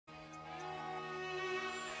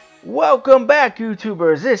Welcome back,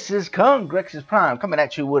 YouTubers. This is Congrexes Prime coming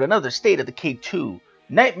at you with another State of Decay 2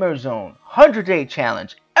 Nightmare Zone 100-Day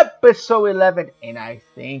Challenge, Episode 11, and I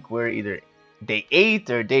think we're either Day 8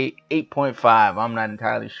 or Day 8.5. I'm not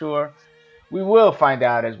entirely sure. We will find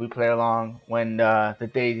out as we play along when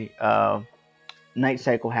the day night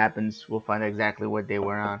cycle happens. We'll find out exactly what day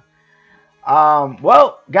we're on.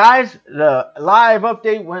 Well, guys, the live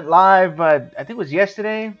update went live, I think it was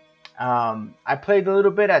yesterday. I played a little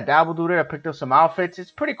bit. I dabbled with it. I picked up some outfits. It's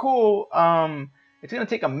pretty cool. It's gonna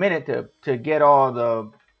take a minute to get all the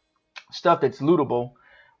stuff that's lootable.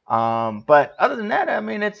 But other than that, I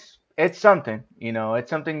mean, it's something. You know, it's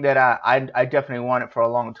something that I definitely wanted for a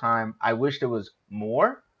long time. I wish there was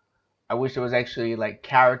more. I wish there was actually like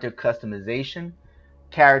character customization,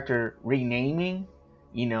 character renaming.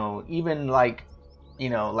 You know, even like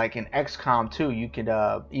like in XCOM 2, you could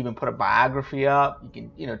even put a biography up. You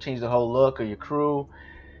can, change the whole look of your crew.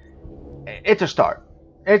 It's a start.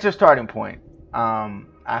 It's a starting point. I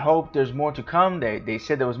hope there's more to come. They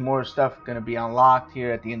said there was more stuff going to be unlocked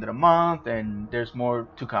here at the end of the month, and there's more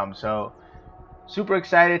to come. So super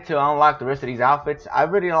excited to unlock the rest of these outfits. I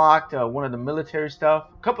already unlocked one of the military stuff,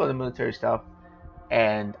 a couple of the military stuff,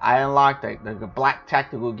 and I unlocked the black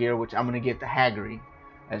tactical gear, which I'm going to get the Haggery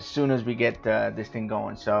as soon as we get this thing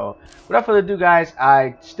going. So without further ado, guys,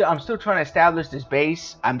 I'm still trying to establish this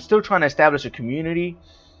base. I'm still trying to establish a community.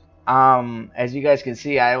 As you guys can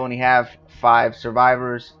see, I only have 5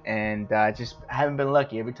 survivors, and just haven't been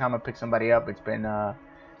lucky. Every time I pick somebody up, it's been a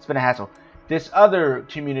hassle. This other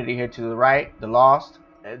community here to the right, the Lost,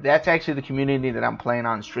 that's actually the community that I'm playing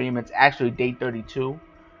on stream. It's actually day 32.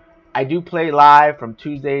 I do play live from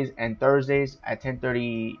Tuesdays and Thursdays at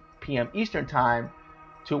 10:30 p.m. Eastern time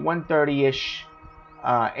to 1:30ish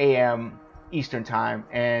a.m. Eastern time,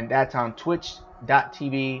 and that's on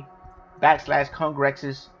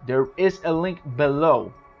twitch.tv/Congrexes. There is a link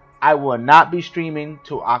below. I will not be streaming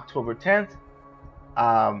till October 10th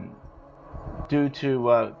due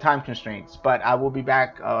to time constraints, but I will be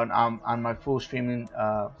back on my full streaming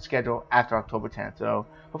schedule after October 10th. So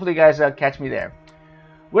hopefully you guys catch me there.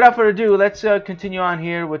 Without further ado, let's continue on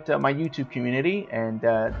here with my YouTube community and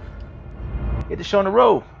get the show on the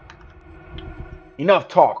road. Enough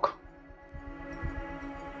talk.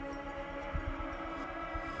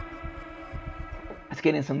 Let's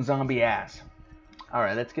get in some zombie ass.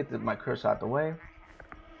 Alright, let's get my cursor out the way.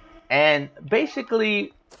 And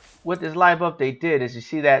basically, what this live update did is you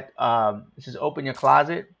see that this is open your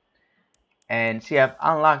closet. And see, I've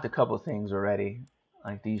unlocked a couple things already,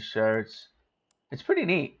 like these shirts. It's pretty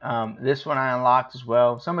neat. This one I unlocked as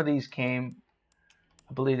well. Some of these came,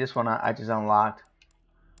 I believe this one I just unlocked.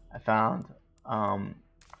 I found.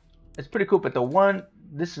 It's pretty cool, but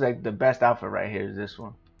this is like the best outfit right here is this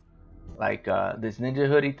one. Like this ninja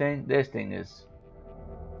hoodie thing. This thing is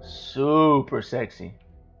super sexy.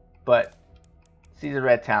 But Caesar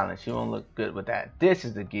Red Talent, she won't look good with that. This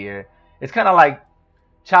is the gear. It's kind of like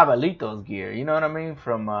Chavalito's gear. You know what I mean?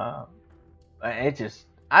 From it just,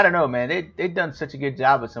 I don't know, man. They've done such a good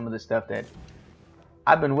job with some of the stuff that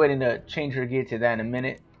I've been waiting to change her gear to that in a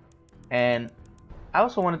minute. And I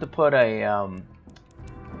also wanted to put a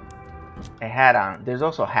hat on. There's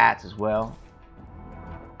also hats as well.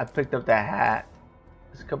 I picked up that hat.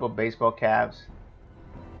 There's a couple of baseball caps.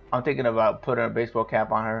 I'm thinking about putting a baseball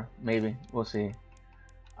cap on her. Maybe. We'll see.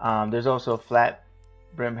 There's also flat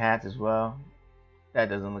brim hats as well. That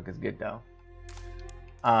doesn't look as good though.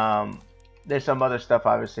 There's some other stuff,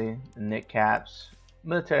 obviously. Knit caps.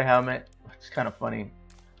 Military helmet. It's kind of funny.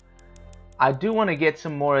 I do want to get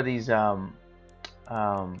some more of these where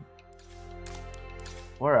are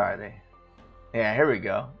they? Yeah, here we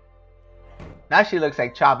go. Now she looks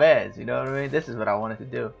like Chavez, you know what I mean? This is what I wanted to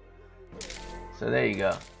do. So there you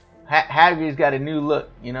go. Haggry's got a new look,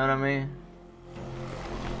 you know what I mean?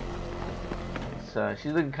 So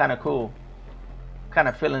she's looking kind of cool. Kind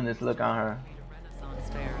of feeling this look on her.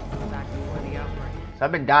 So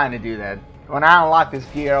I've been dying to do that. When I unlocked this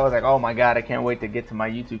gear, I was like, oh my god, I can't wait to get to my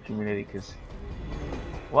YouTube community, because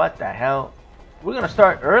what the hell? We're gonna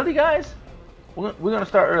start early, guys? We're gonna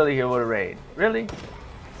start early here with a raid. Really?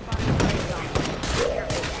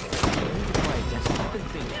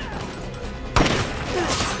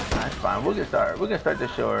 That's fine. We're gonna start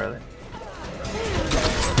this show early.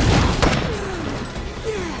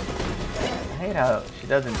 I hate how she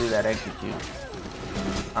doesn't do that execute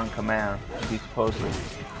on command. She's supposed to.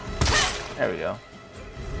 There we go.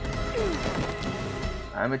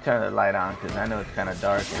 Let me turn the light on because I know it's kind of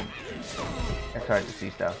dark and it's hard to see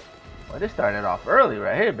stuff. Well, this started off early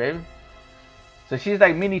right here, baby. So she's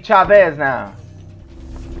like mini Chavez now.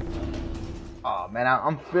 Oh man,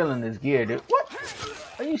 I'm feeling this gear, dude. What?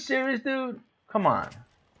 Are you serious, dude? Come on.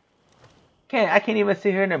 I can't even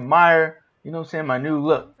sit here and admire, you know what I'm saying, my new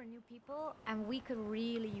look. For new people, and we could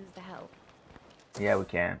really use the help. Yeah, we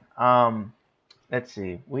can. Let's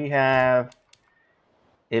see. We have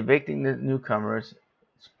evicting the newcomers.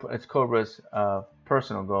 It's Cobra's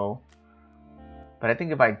personal goal. But I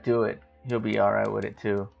think if I do it, he'll be alright with it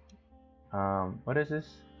too. What is this?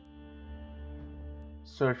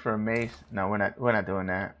 Search for a mace. No, we're not doing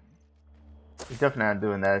that. We're definitely not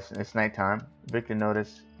doing that. It's nighttime. Victor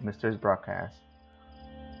notice Mr.'s broadcast.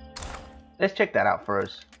 Let's check that out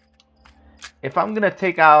first. If I'm gonna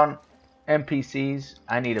take out NPCs,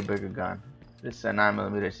 I need a bigger gun. This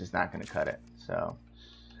 9mm is just not gonna cut it. So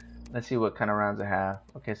let's see what kind of rounds I have.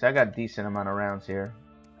 Okay, so I got a decent amount of rounds here.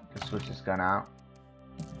 I can switch this gun out.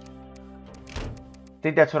 I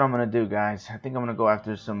think that's what I'm gonna do, guys. I think I'm gonna go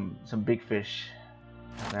after some big fish.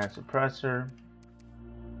 Advanced suppressor.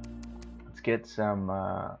 Let's get some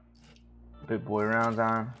big boy rounds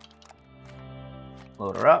on.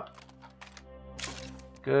 Load her up.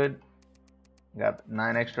 Good. Got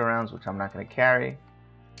 9 extra rounds, which I'm not gonna carry.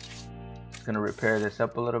 Just gonna repair this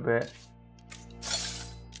up a little bit.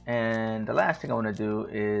 And the last thing I want to do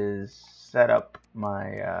is set up my.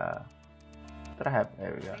 Did I have?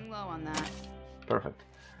 There we go. Low on that. Perfect.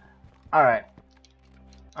 All right.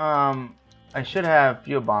 I should have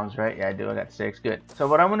fuel bombs, right? Yeah, I do. I got 6. Good. So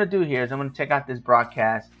what I'm gonna do here is I'm gonna check out this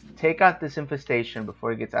broadcast, take out this infestation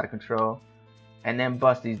before it gets out of control, and then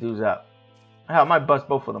bust these dudes up. Hell, I might bust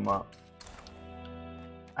both of them up.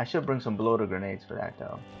 I should bring some bloater grenades for that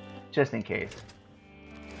though, just in case.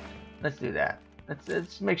 Let's do that.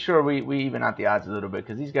 Let's make sure we even out the odds a little bit,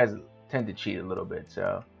 because these guys tend to cheat a little bit.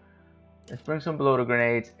 So let's bring some bloater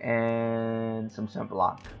grenades and some Zen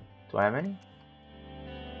block. Do I have any?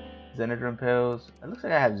 Xenadrin pills. It looks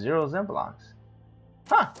like I have 0 Zen blocks.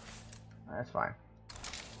 Huh. That's fine.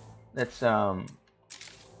 Let's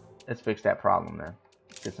fix that problem then.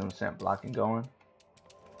 Get some scent blocking going.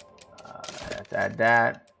 Let's add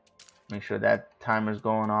that. Make sure that timer's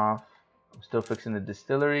going off. I'm still fixing the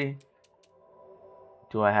distillery.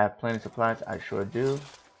 Do I have plenty of supplies? I sure do.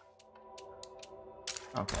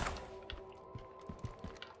 Okay.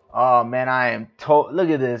 Oh man, I am look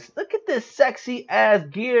at this. Look at this sexy ass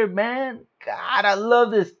gear, man. God, I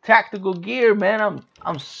love this tactical gear, man.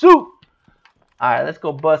 I'm soup. Alright, let's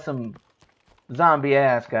go bust some zombie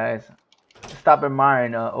ass, guys. Stop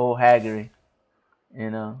admiring old Haggery.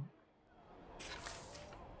 You know.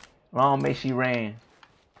 Long may she reign.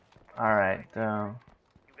 Alright, You got a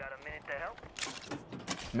minute to help?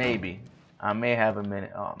 maybe. I may have a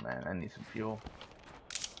minute. Oh man, I need some fuel.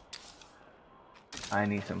 I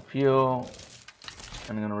need some fuel.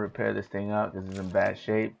 I'm gonna repair this thing up because it's in bad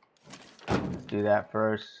shape. Let's do that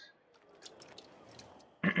first.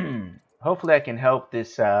 Hopefully I can help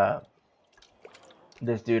this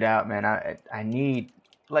this dude out, man. I need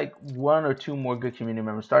like 1 or 2 more good community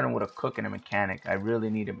members, starting with a cook and a mechanic. I really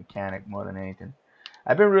need a mechanic more than anything.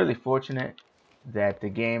 I've been really fortunate that the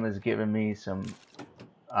game has given me some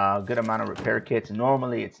good amount of repair kits.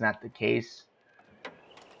 Normally it's not the case,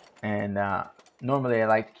 and normally I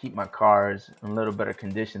like to keep my cars in a little better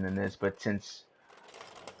condition than this, but since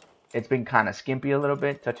it's been kind of skimpy a little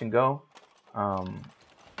bit, touch and go,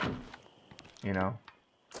 you know,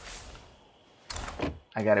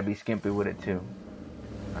 I gotta be skimpy with it too.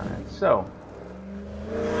 Alright, so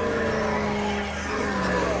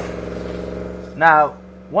now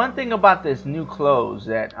one thing about this new clothes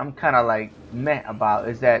that I'm kind of like meh about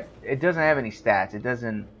is that it doesn't have any stats. It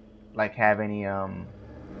doesn't like have any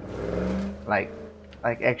like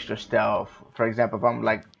extra stealth. For example, if I'm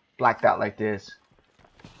like blacked out like this,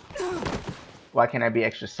 why can't I be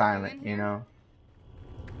extra silent, you know?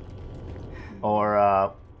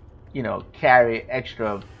 Or you know, carry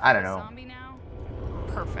extra, I don't know. Zombie now?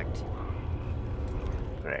 Perfect.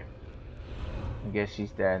 Great. I guess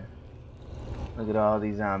she's dead. Look at all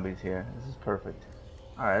these zombies here. This is perfect.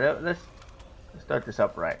 Alright, let's start this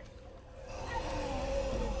up right.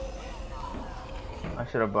 I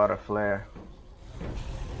should have bought a flare.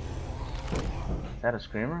 Is that a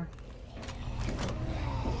screamer?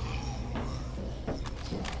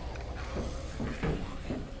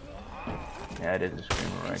 Yeah, it is a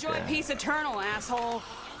screamer right Enjoy there. peace eternal, asshole.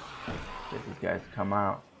 Get these guys to come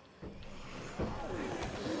out.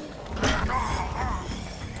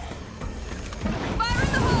 Fire in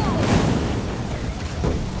the hole!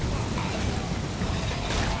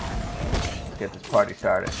 Let's get this party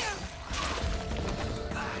started.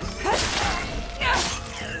 Well,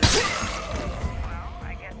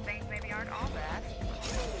 I guess things maybe aren't all bad.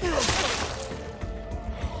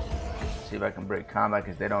 See if I can break combat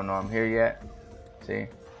because they don't know I'm here yet. See?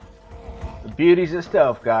 The beauties of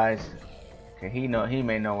stealth, guys. Okay, he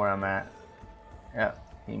may know where I'm at. Yep,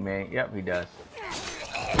 he may. Yep, he does.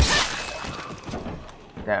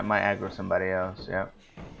 That might aggro somebody else. Yep.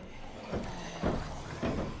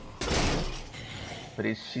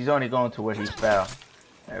 But she's only going to where he fell.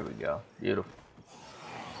 There we go. Beautiful.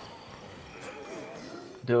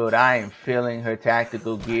 Dude, I am feeling her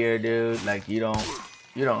tactical gear, dude. Like you don't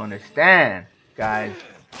understand, guys.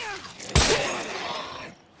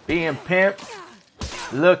 Being pimp,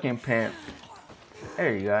 looking pimp.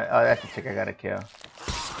 There you go. Oh, that's the chick I gotta kill.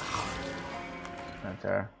 That's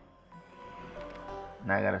her.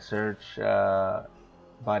 Now I gotta search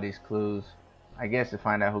bodies, clues. I guess to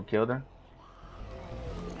find out who killed her.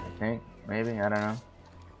 I think, maybe, I don't know.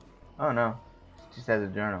 Oh no, she just has a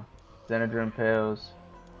journal. Xenadrin pills.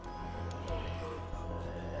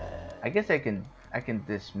 I guess I can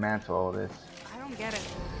dismantle all this. I don't get it.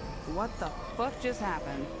 What the fuck just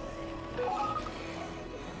happened?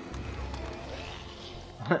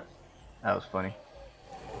 That was funny.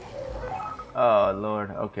 Oh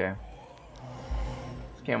Lord, okay.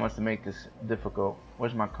 This game wants to make this difficult.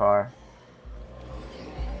 Where's my car?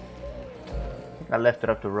 I think I left it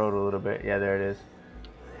up the road a little bit. Yeah, there it is.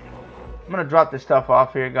 I'm gonna drop this stuff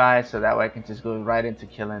off here, guys, so that way I can just go right into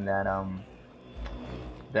killing that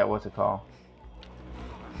that what's it called?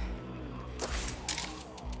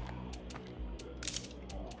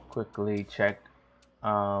 Quickly check.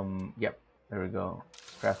 Yep, there we go.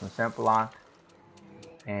 Craft some sample lock,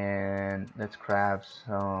 and let's craft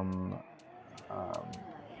some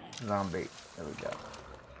zombie. There we go.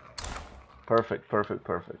 Perfect, perfect,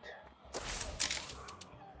 perfect.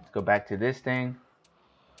 Let's go back to this thing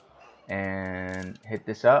and hit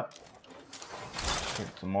this up. Get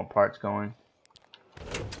some more parts going.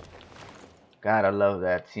 God, I love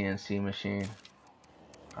that CNC machine.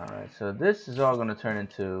 Alright, so this is all going to turn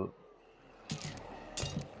into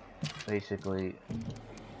basically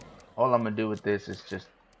all I'm going to do with this is just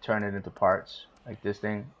turn it into parts like this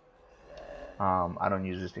thing. I don't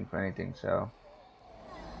use this thing for anything, so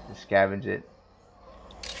just scavenge it.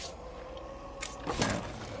 Yeah.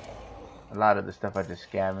 A lot of the stuff I just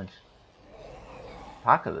scavenge.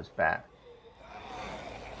 Apocalypse bat.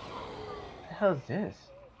 What the hell is this?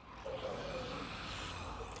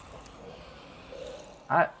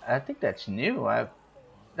 I think that's new.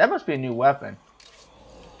 That must be a new weapon.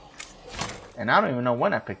 And I don't even know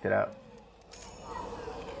when I picked it up.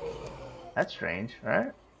 That's strange,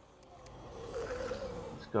 right?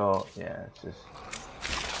 Let's go. Yeah, it's just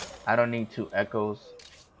I don't need 2 echoes,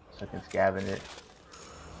 so I can scavenge it.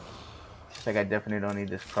 Just like I definitely don't need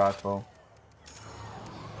this crossbow.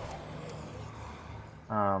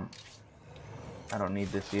 I don't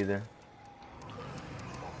need this either.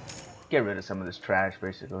 Get rid of some of this trash,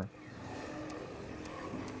 basically.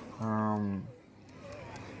 I'm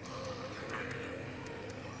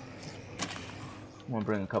gonna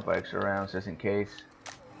bring a couple extra rounds just in case.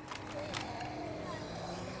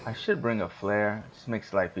 I should bring a flare. It just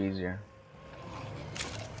makes life easier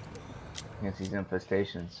against these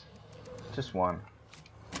infestations. Just one.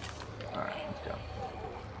 Alright, let's go.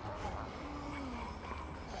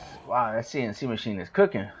 Wow, that CNC machine is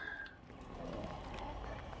cooking.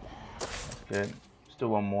 That's good. Let's do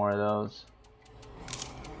one more of those.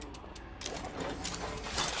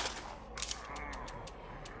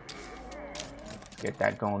 Get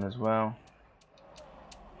that going as well.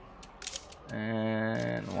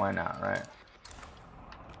 And why not, right?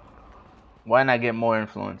 Why not get more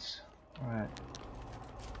influence? Alright.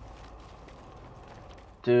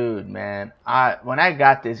 Dude, man. When I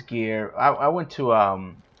got this gear, I went to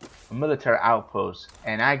a military outpost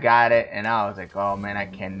and I got it and I was like, oh man, I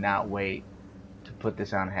cannot wait to put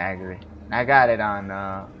this on Haggery. And I got it on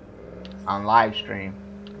live stream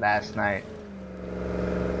last night.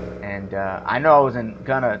 And I know I wasn't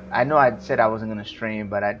gonna, I know I said I wasn't gonna stream,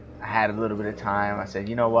 but I had a little bit of time. I said,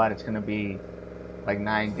 you know what, it's gonna be like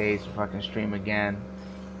 9 days before I can stream again.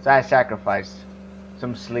 So I sacrificed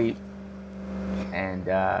some sleep and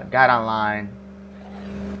got online.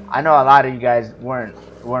 I know a lot of you guys weren't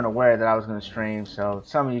aware that I was gonna stream, so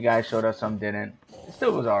some of you guys showed up, some didn't. It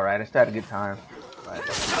still was alright. I still had a good time. But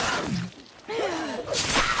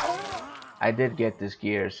I did get this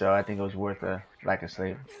gear, so I think it was worth a lack of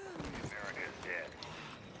sleep. America is dead.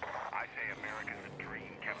 I say America's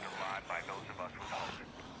dream kept alive by those of us who hold it.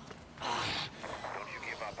 Don't you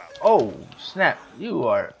give up out. Oh, snap. You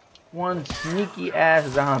are one sneaky ass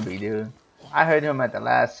zombie, dude. I heard him at the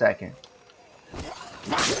last second.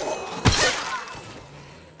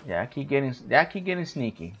 Yeah, I keep getting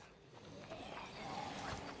sneaky.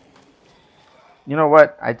 You know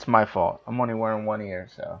what? It's my fault. I'm only wearing one ear,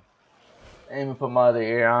 so aim to put my other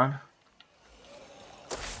ear on.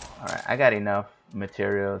 Alright, I got enough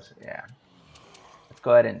materials. Yeah. Let's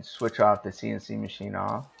go ahead and switch off the CNC machine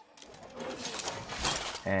off.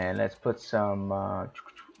 And let's put some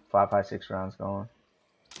 5.56 rounds going.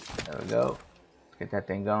 There we go. Let's get that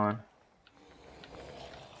thing going.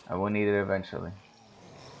 I will need it eventually.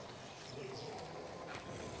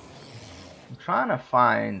 I'm trying to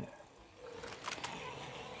find...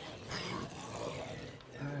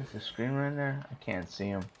 Is the screamer in there? I can't see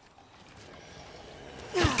him.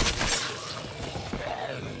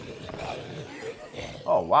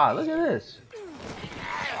 Oh wow, look at this.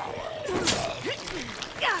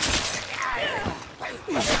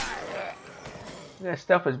 That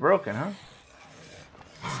stuff is broken, huh?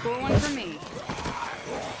 Score one for me.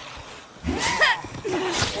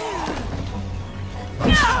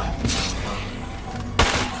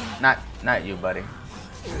 Not you, buddy.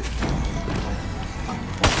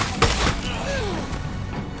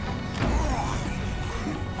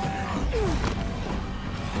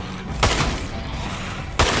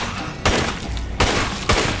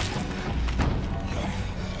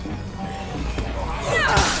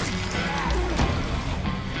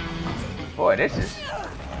 Boy, this is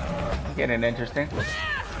getting interesting.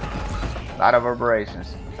 A lot of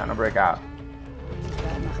aberrations. Trying to break out.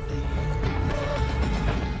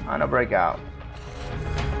 Trying to break out.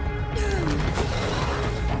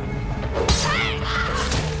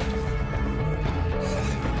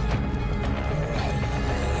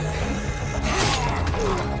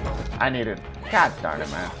 I need it. God darn it,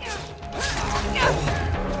 man.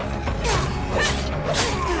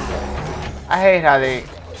 I hate how they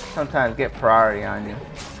sometimes get priority on you.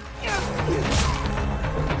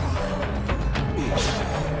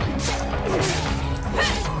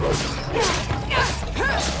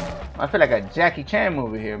 I feel like a Jackie Chan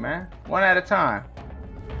movie here, man. One at a time.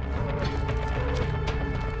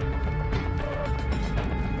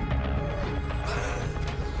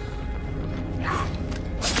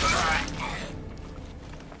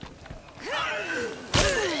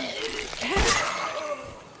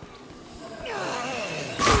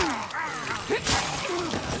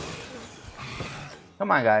 Come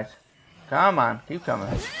on, guys. Come on. Keep coming.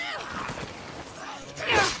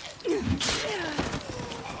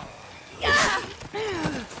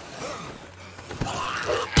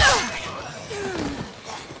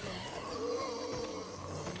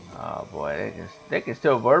 Oh boy, they can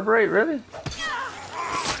still vertebrate, really?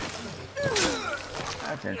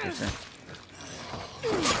 That's interesting.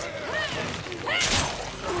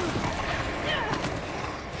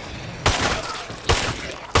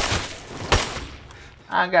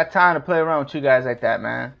 I ain't got time to play around with you guys like that,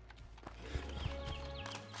 man.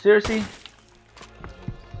 Seriously?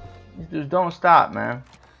 These dudes don't stop, man.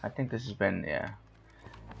 I think this has been, yeah.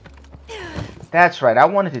 That's right. I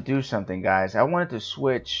wanted to do something, guys. I wanted to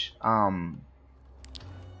switch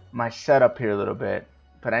my setup here a little bit,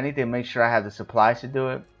 but I need to make sure I have the supplies to do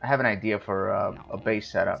it. I have an idea for a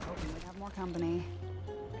base setup, We'd have more company.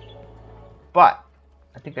 but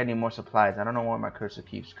I think I need more supplies. I don't know why my cursor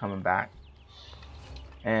keeps coming back.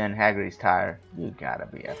 And Haggerty's tired. You gotta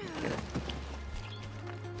be effing kidding.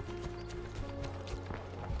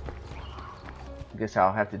 I guess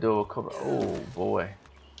I'll have to do a cover. Oh boy.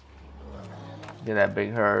 Get that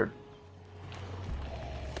big herd.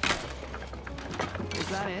 Is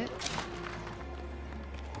that it?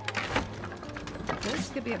 This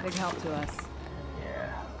could be a big help to us.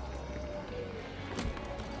 Yeah.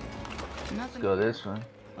 Let's Nothing go this one.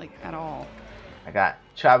 like at all. I got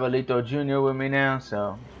Chavalito Jr. with me now,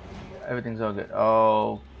 so everything's all good.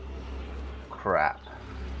 Oh, crap.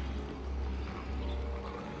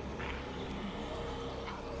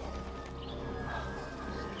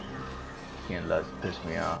 Can't let piss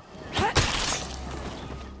me off. I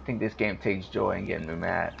think this game takes joy in getting me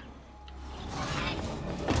mad.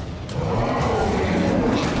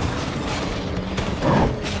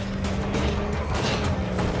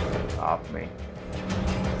 Off me.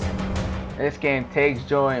 This game takes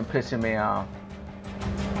joy in pissing me off.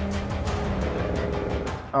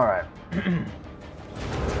 Alright.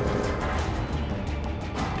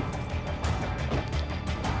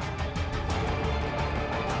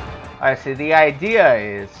 Alright, so the idea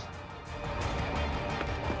is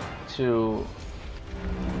to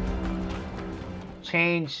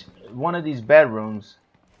change one of these bedrooms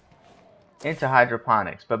into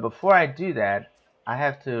hydroponics. But before I do that, I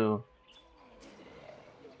have to...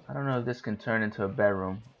 I don't know if this can turn into a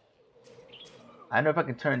bedroom. I don't know if I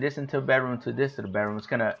can turn this into a bedroom to this to the bedroom. It's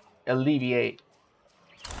gonna alleviate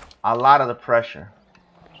a lot of the pressure.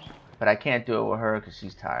 But I can't do it with her because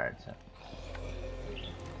she's tired. So.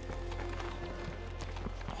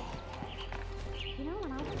 You know,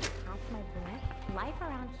 when I was past my breath, life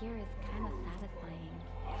around here is kind of satisfying.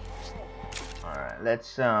 Alright,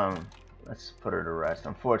 let's put her to rest.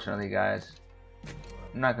 Unfortunately, guys,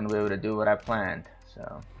 I'm not gonna be able to do what I planned,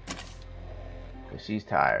 so because she's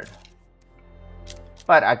tired.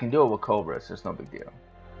 But I can do it with Cobra, so it's no big deal.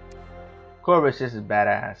 Cobra's just as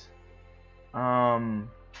badass.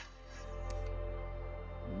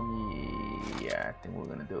 Yeah, I think we're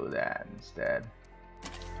gonna do that instead.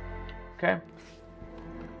 Okay.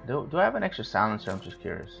 Do I have an extra silencer? I'm just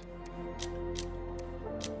curious.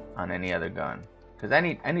 On any other gun, because I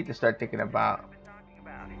need to start thinking about.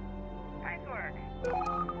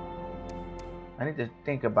 I need to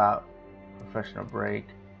think about professional break.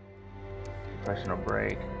 Professional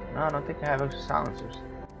break. No, I don't think I have extra silencers.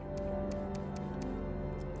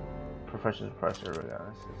 Professional suppressor.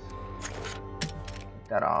 Let's just take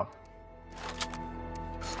that off.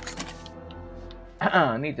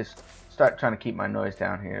 I need to start trying to keep my noise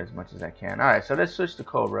down here as much as I can. All right, so let's switch to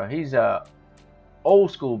Cobra. He's a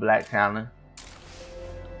old school black talent,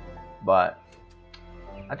 but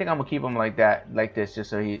I think I'm gonna keep him like that, like this,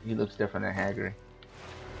 just so he looks different than Hagrid.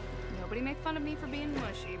 Nobody make fun of me for being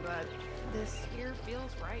mushy, but this here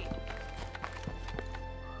feels right.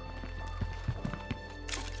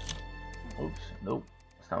 Oops, nope,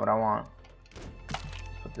 that's not what I want.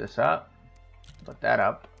 Put this up, put that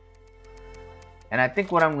up, and I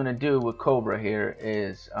think what I'm gonna do with Cobra here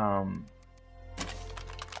is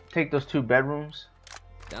take those 2 bedrooms.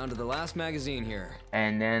 Down to the last magazine here.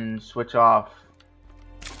 And then switch off.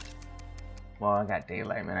 Well, I got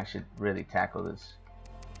daylight, man. I should really tackle this.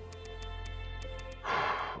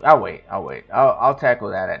 I'll wait. I'll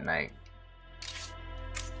tackle that at night.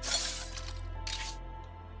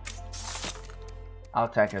 I'll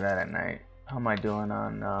tackle that at night. How am I doing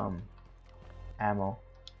on ammo?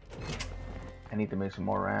 I need to make some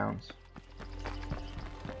more rounds.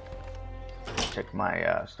 Check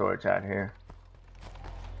my storage out here.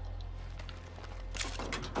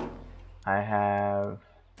 I have...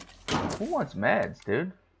 Who wants meds,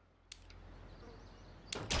 dude?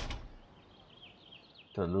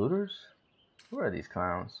 The looters? Who are these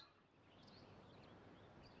clowns?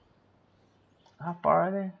 How far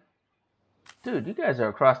are they? Dude, you guys are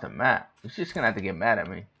across the map. You're just gonna have to get mad at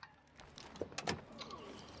me.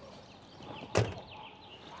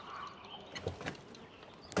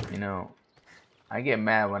 You know, I get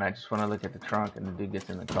mad when I just want to look at the trunk and the dude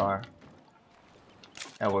gets in the car.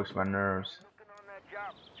 That works my nerves.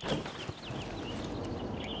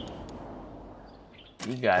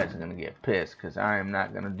 You guys are gonna get pissed because I am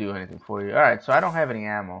not gonna do anything for you. Alright, so I don't have any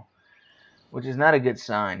ammo, which is not a good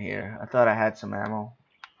sign here. I thought I had some ammo.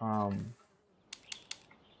 I'm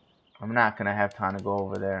not gonna have time to go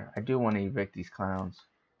over there. I do want to evict these clowns.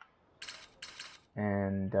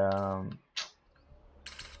 And I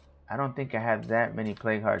don't think I have that many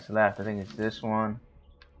plague hearts left. I think it's this one,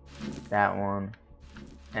 that one,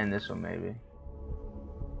 and this one maybe.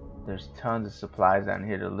 There's tons of supplies down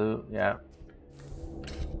here to loot. Yep.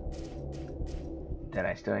 That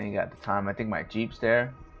I still ain't got the time. I think my Jeep's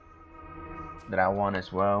there that I want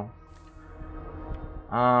as well.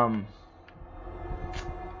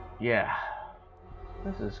 Yeah.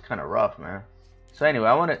 This is kind of rough, man. So anyway,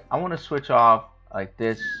 I want to switch off like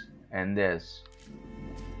this and this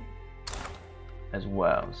as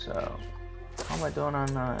well. So how am I doing on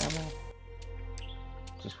ammo?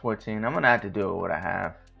 Just 14. I'm gonna have to do it with what I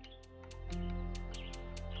have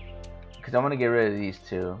because I want to get rid of these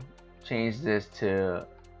 2. Change this to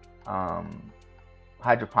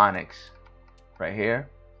hydroponics right here,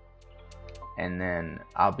 and then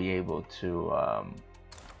I'll be able to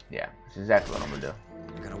yeah, that's exactly what I'm gonna do.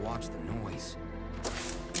 I gotta watch the noise.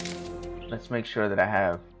 Let's make sure that I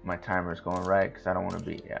have my timers going right because I don't want to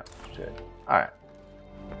be... Yeah, good. Alright.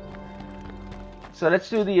 So let's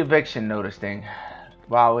do the eviction notice thing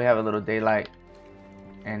while we have a little daylight,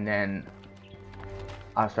 and then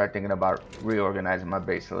I'll start thinking about reorganizing my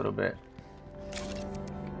base a little bit.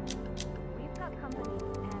 We've got company,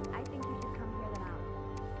 and I think you should come hear them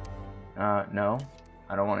out. No.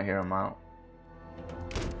 I don't want to hear them out.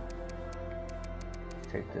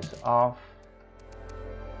 Take this off.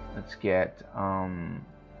 Let's get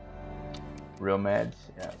real meds.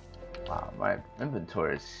 Yeah. Wow, my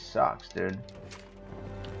inventory sucks, dude.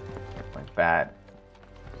 Like bad.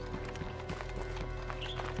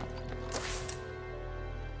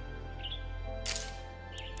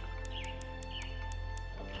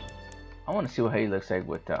 I want to see what he looks like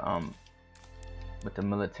with the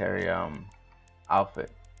military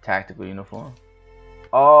outfit, tactical uniform.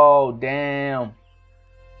 Oh damn!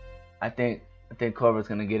 I think Corver's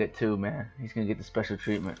gonna get it too, man. He's gonna get the special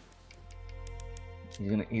treatment. He's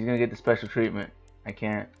gonna get the special treatment. I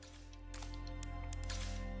can't.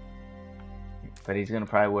 But he's gonna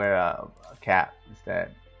probably wear a cap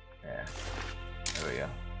instead. Yeah. There we go.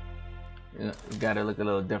 You gotta look a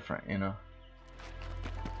little different, you know.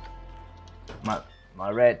 My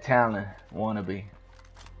red talent wannabe.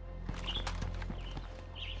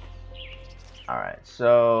 Alright,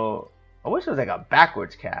 so I wish it was like a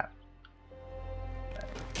backwards cap.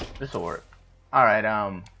 This will work. Alright,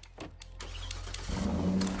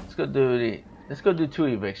 let's go do 2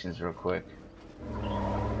 evictions real quick.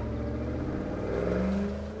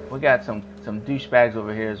 We got some douchebags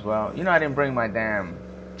over here as well. You know I didn't bring my damn.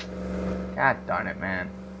 God darn it, man.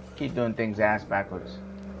 Keep doing things ass backwards.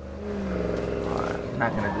 Alright, I'm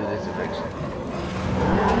not gonna do this eviction.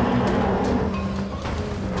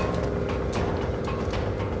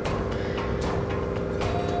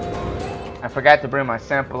 I forgot to bring my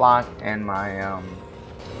sample lock and my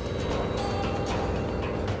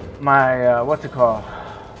what's it called?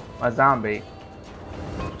 My zombie.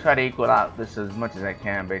 Try to equal out this as much as I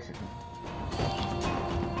can, basically.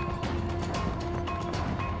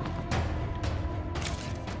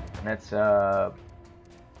 Let's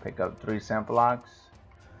pick up 3 sample locks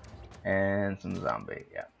and some zombie.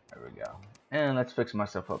 Yeah, there we go. And let's fix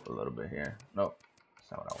myself up a little bit here. Nope, that's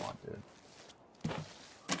not what I want, dude.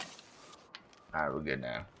 Alright, we're good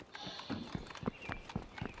now.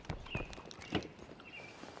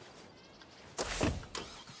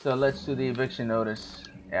 So let's do the eviction notice.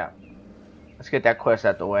 Yeah. Let's get that quest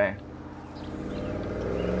out the way.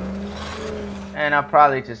 And I'll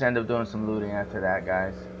probably just end up doing some looting after that,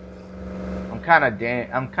 guys.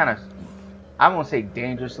 I won't say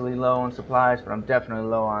dangerously low on supplies, but I'm definitely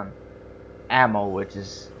low on ammo, which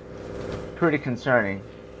is pretty concerning.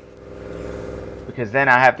 Because then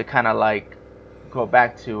I have to kind of like go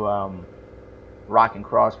back to rock and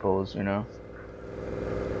crossbows, you know,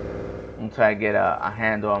 until I get a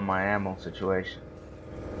handle on my ammo situation.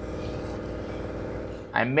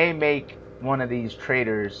 I may make one of these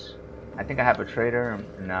traders. I think I have a trader,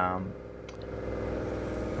 and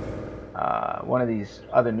one of these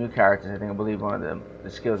other new characters. I believe one of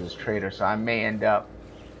the skills is trader. So I may end up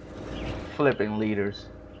flipping leaders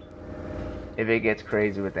if it gets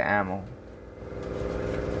crazy with the ammo.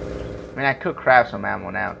 I mean, I could craft some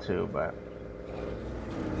ammo now too, but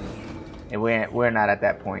we're not at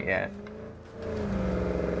that point yet.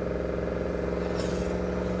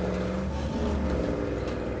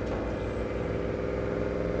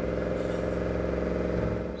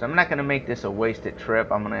 So I'm not gonna make this a wasted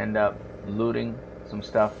trip. I'm gonna end up looting some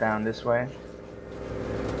stuff down this way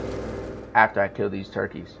after I kill these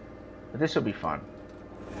turkeys. But this will be fun.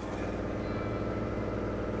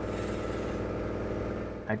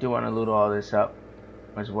 I do want to loot all this up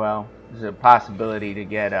as well. There's a possibility to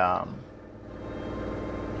get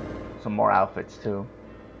some more outfits too.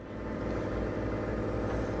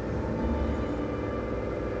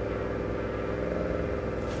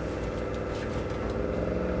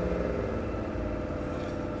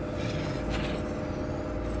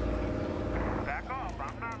 Back off,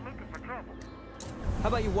 I'm not looking for trouble. How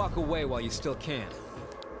about you walk away while you still can?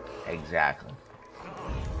 Exactly.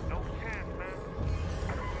 No chance, man.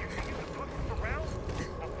 You think you can put this around?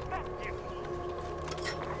 Well, fuck you.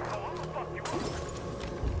 Oh, I'm gonna fuck you up.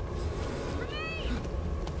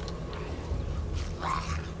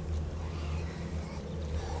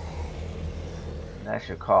 That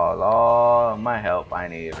should call all my help I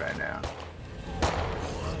need right now.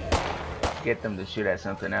 Get them to shoot at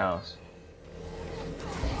something else.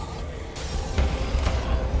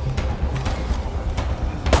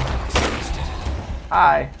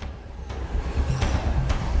 Hi.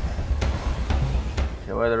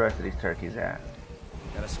 Okay, where are the rest of these turkeys at?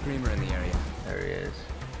 Got a screamer in the area. There he is.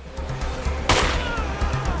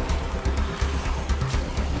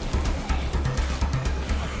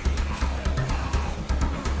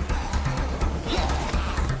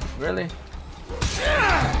 Really?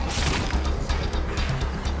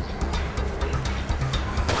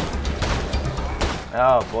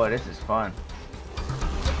 Oh boy, this is fun.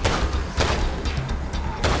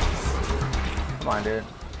 Come on, dude.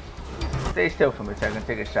 Stay still for me so I can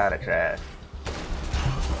take a shot at your ass.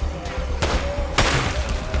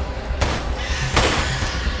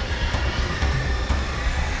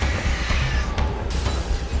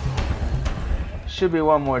 Should be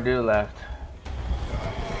one more dude left.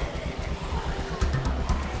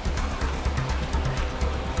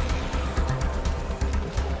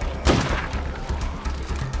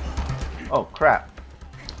 Oh crap.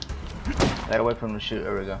 Gotta wait for him to shoot.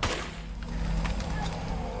 There we go.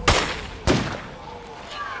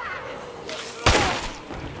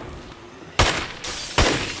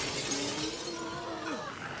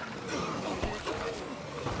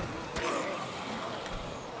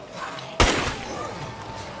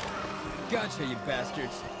 Gotcha, you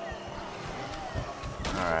bastards.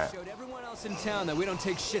 Alright. Showed everyone else in town that we don't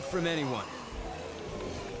take shit from anyone.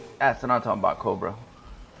 That's what I'm talking about, Cobra.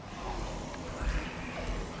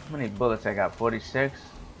 How many bullets I got? 46?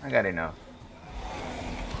 I got enough.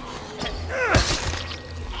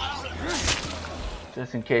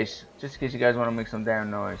 Just in case you guys want to make some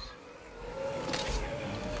damn noise.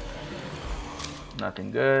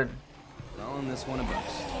 Nothing good. Calling this one a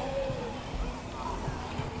bust.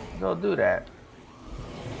 Go do that.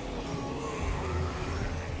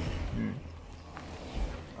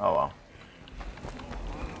 Oh well.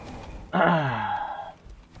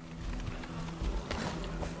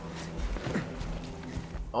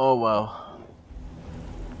 Oh well.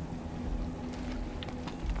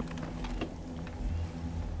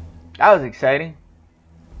 That was exciting.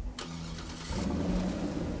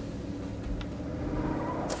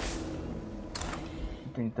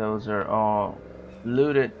 I think those are all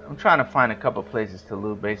looted. I'm trying to find a couple places to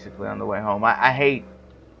loot basically on the way home. I hate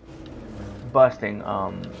busting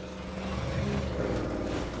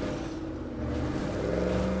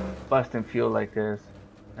fuel like this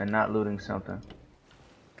and not looting something.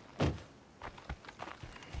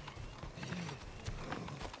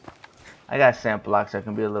 I got sand blocks. I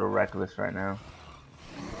can be a little reckless right now.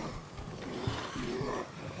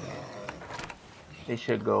 They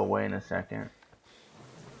should go away in a second.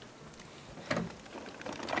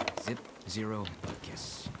 Zip, zero,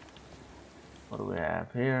 kiss. What do we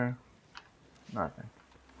have here? Nothing.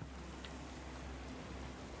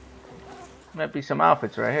 Might be some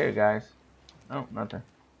outfits right here, guys. Oh, nothing.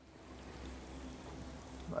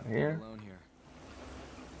 About here. Alone here.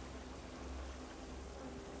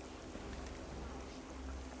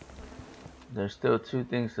 There's still 2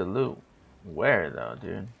 things to loot. Where though,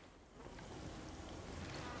 dude?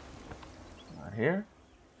 Not here.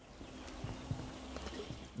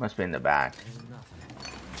 Must be in the back.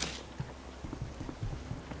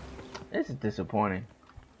 This is disappointing.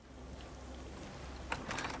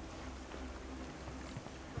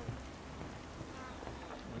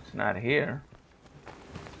 It's not here.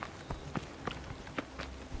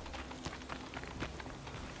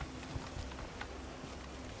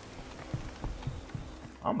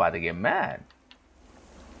 I'm about to get mad.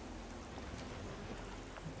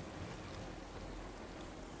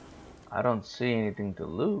 I don't see anything to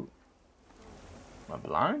loot. Am I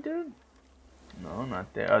blind, dude? No,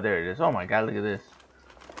 not there. Oh, there it is. Oh my god, look at this.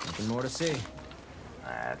 Nothing more to see.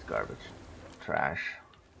 Ah, that's garbage. Trash.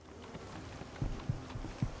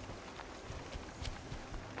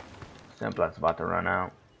 Simplot's about to run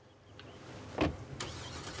out.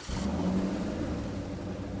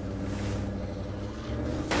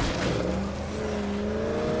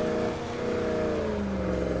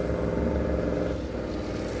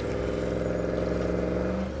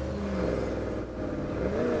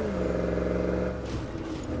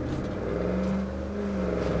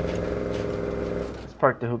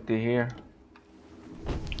 Park the hoopty here.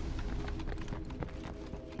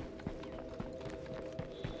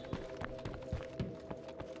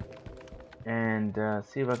 And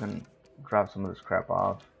see if I can drop some of this crap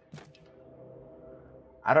off.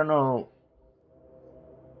 I don't know.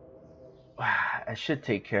 I should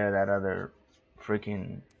take care of that other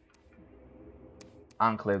freaking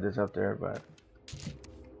enclave that's up there, but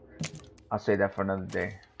I'll save that for another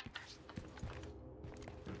day.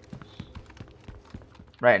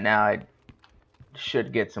 Right now, I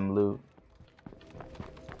should get some loot.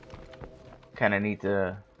 Kind of need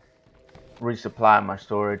to resupply my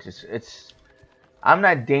storage. I'm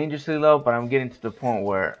not dangerously low, but I'm getting to the point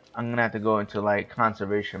where I'm gonna have to go into like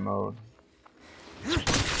conservation mode.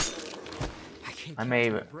 I may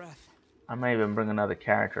even bring another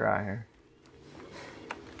character out here.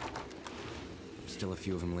 Still a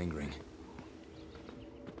few of them lingering.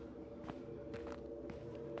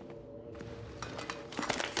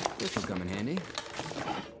 This will come in handy.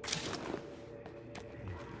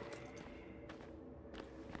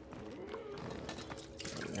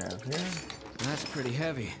 What do we have here? That's pretty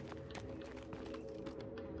heavy.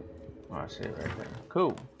 Oh, I see it right there.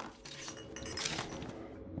 Cool.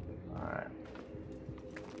 Alright.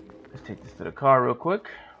 Let's take this to the car real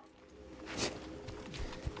quick.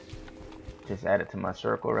 Just add it to my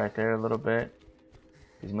circle right there a little bit.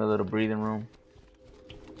 Gives me a little breathing room.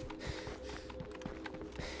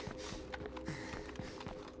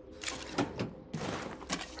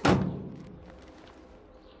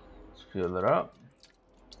 fuel it up.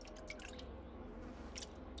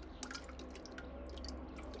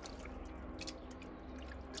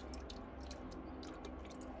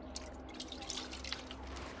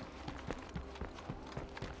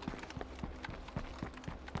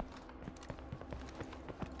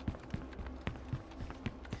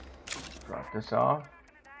 Drop this off.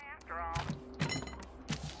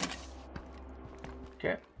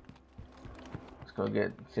 Okay. Let's go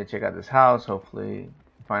check out this house. Hopefully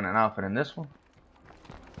find an outfit in this one.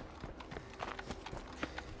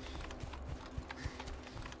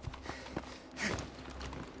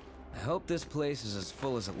 I hope this place is as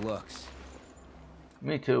full as it looks.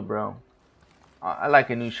 Me too, bro. I like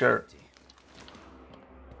a new shirt.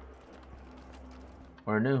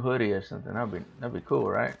 Or a new hoodie or something. That'd be cool,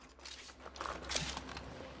 right?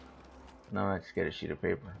 No, I just get a sheet of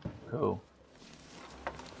paper. Cool.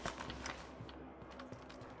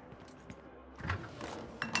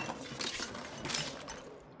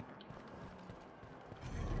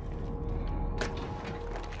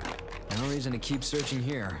 No reason to keep searching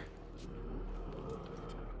here.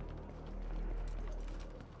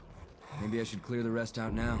 Maybe I should clear the rest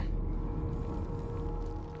out now.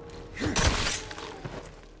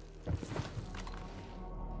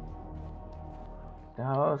 The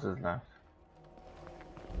hell else is left?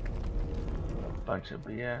 Bunch of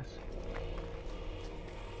BS.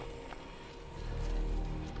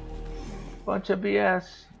 Bunch of BS.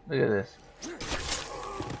 Look at this.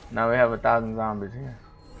 Now we have 1,000 zombies here.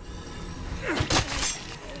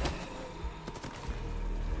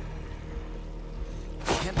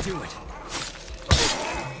 Can't do it.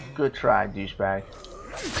 Good try, douchebag.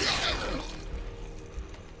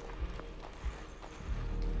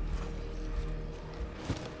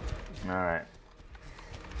 Alright.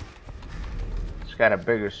 Just got a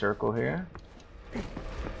bigger circle here.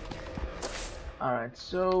 Alright,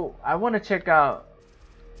 so I want to check out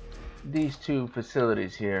these two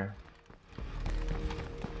facilities here.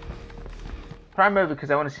 Primarily because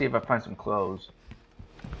I want to see if I find some clothes.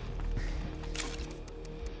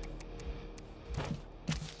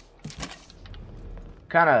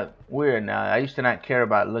 Kind of weird now. I used to not care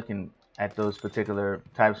about looking at those particular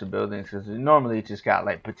types of buildings because normally it just got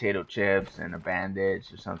like potato chips and a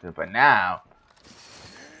bandage or something, but now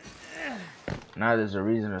there's a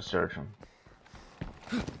reason to search them.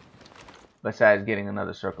 Besides getting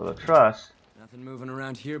another circle of trust, Nothing moving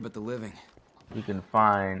around here but the living. you can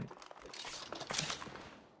find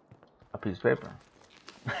a piece of paper.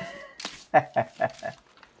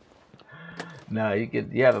 No,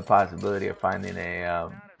 you have a possibility of finding a Out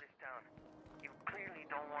of this town. You clearly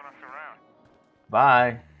don't want us around.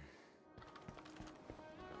 bye.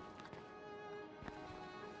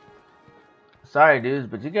 Sorry, dudes,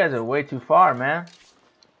 but you guys are way too far, man.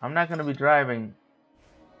 I'm not gonna be driving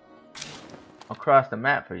across the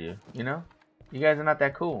map for you, you know? You guys are not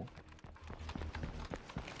that cool.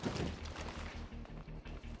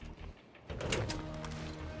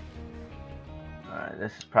 Alright,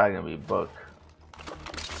 this is probably gonna be a book.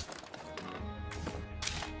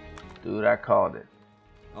 Dude, I called it.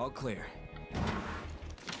 All clear.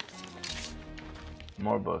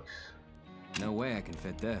 More books. No way I can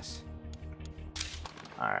fit this.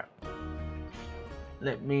 Alright.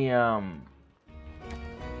 Let me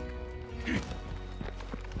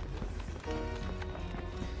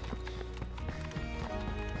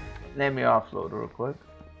let me offload real quick.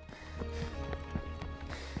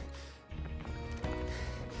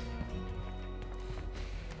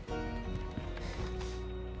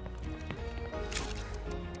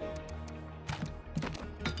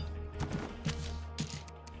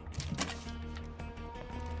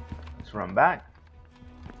 Let's run back.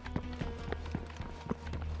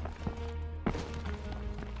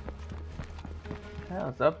 What the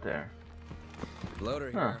hell's up there?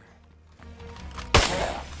 Loader Huh. here.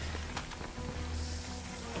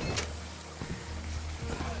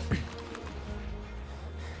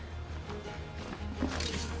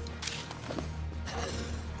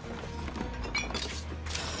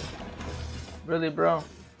 Really, bro?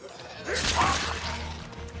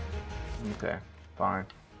 Okay, fine.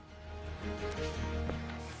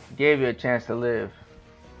 Gave you a chance to live.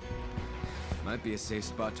 Might be a safe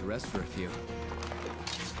spot to rest for a few.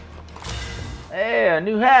 Hey, a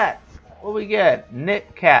new hat. What we get?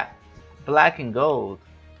 Knit cap, black and gold.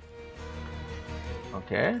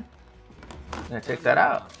 Okay, gonna check that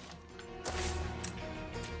out.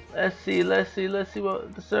 Let's see what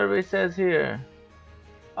the survey says here.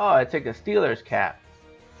 Oh, I take a Steelers cap.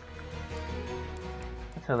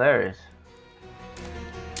 That's hilarious.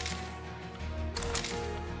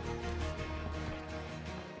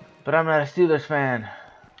 But I'm not a Steelers fan.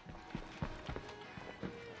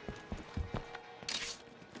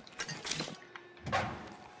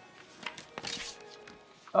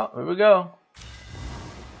 Oh, here we go.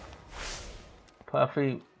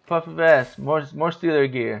 Puffy vest. More Steeler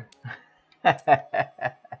gear.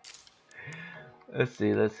 Let's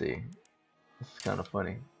see. This is kind of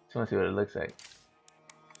funny. Just want to see what it looks like.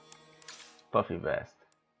 Puffy vest.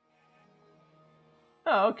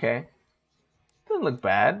 Oh, okay. Doesn't look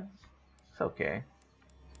bad. It's okay.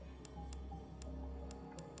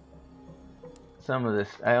 Some of this,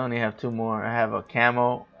 I only have 2 more. I have a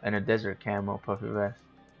camo and a desert camo puffy vest.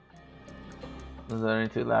 Those are the only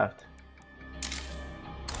 2 left.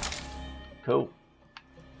 Cool.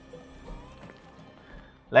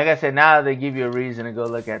 Like I said, now they give you a reason to go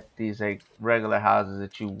look at these like regular houses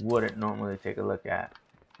that you wouldn't normally take a look at.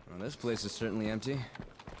 Well, this place is certainly empty.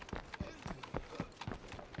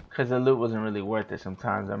 Because the loot wasn't really worth it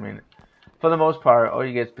sometimes. I mean, for the most part, all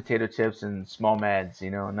you get is potato chips and small meds,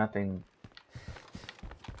 you know, nothing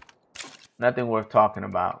worth talking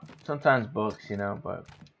about. Sometimes books, you know, but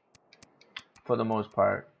for the most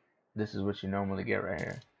part, this is what you normally get right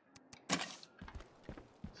here.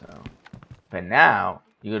 So, but now,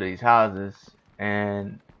 you go to these houses,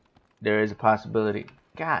 and there is a possibility.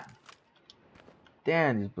 God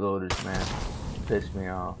damn, these bloaters, man. Piss me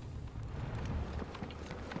off.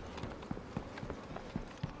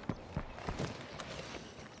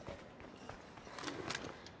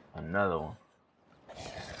 Another one.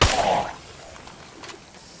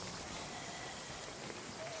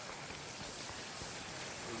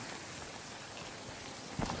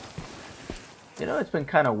 You know, it's been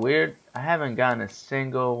kind of weird. I haven't gotten a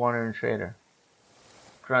single wandering trader.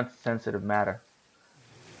 Grunt sensitive matter.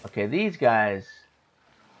 Okay, these guys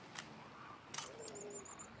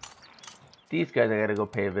I gotta go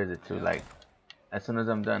pay a visit to, like, as soon as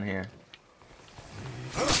I'm done here.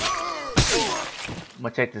 I'm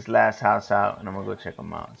gonna check this last house out, and I'm gonna go check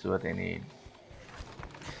them out, see what they need.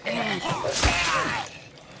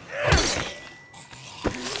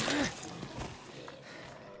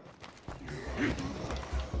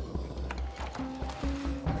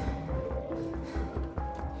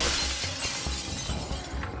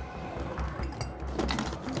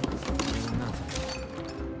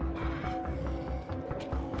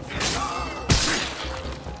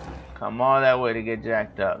 Come all that way to get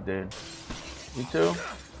jacked up, dude. You too?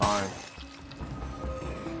 Fine.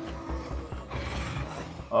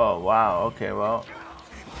 Oh, wow. Okay, well.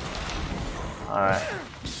 Alright.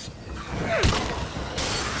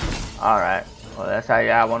 Alright. Well, that's how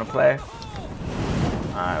y'all want to play?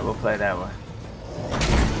 Alright, we'll play that way.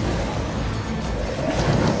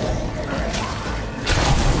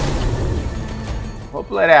 We'll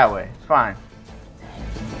play that way. It's fine.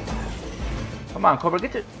 Come on, Cobra.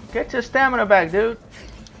 Get your stamina back, dude.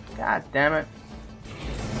 God damn it.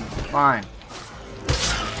 Fine.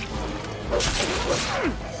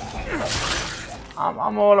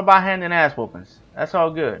 I'm all about handing ass whoopings. That's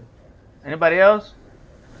all good. Anybody else?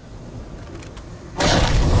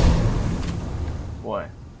 Boy.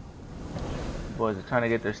 Boys are trying to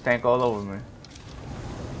get their stank all over me.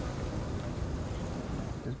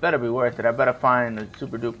 This better be worth it. I better find a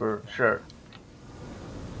super duper shirt.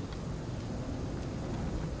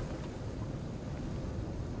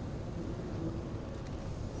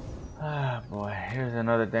 Ah, boy, here's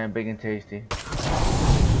another damn big and tasty.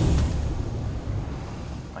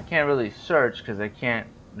 I can't really search because I can't.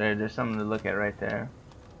 There's something to look at right there.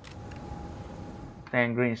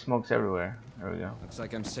 Damn green smokes everywhere. There we go. Looks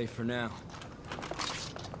like I'm safe for now.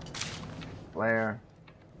 Flare.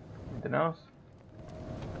 Anything else?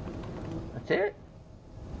 That's it?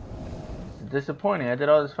 It's disappointing. I did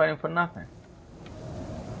all this fighting for nothing.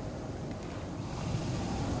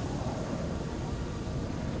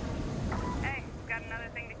 Got another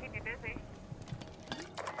thing to keep you busy.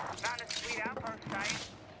 Found a sweet outpost site.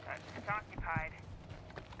 It's occupied.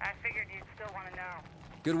 I figured you'd still want to know.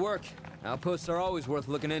 Good work. Outposts are always worth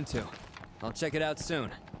looking into. I'll check it out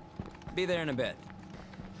soon. Be there in a bit.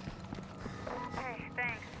 Hey,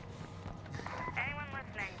 thanks. Anyone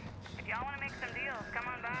listening, if y'all want to make some deals, come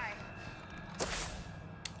on by.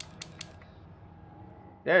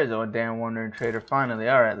 There's a damn wandering trader finally.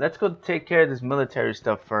 Alright, let's go take care of this military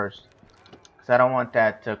stuff first. Because I don't want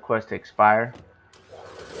that quest to expire.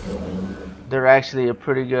 They're actually a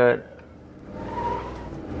pretty good...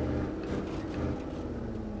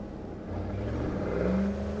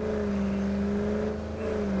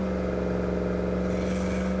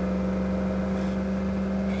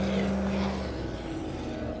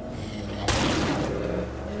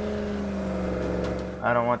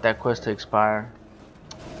 I don't want that quest to expire.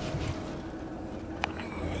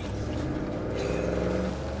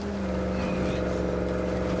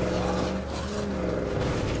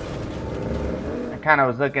 I kind of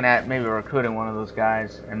was looking at maybe recruiting one of those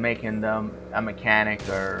guys and making them a mechanic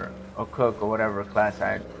or a cook or whatever class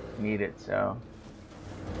I needed. So.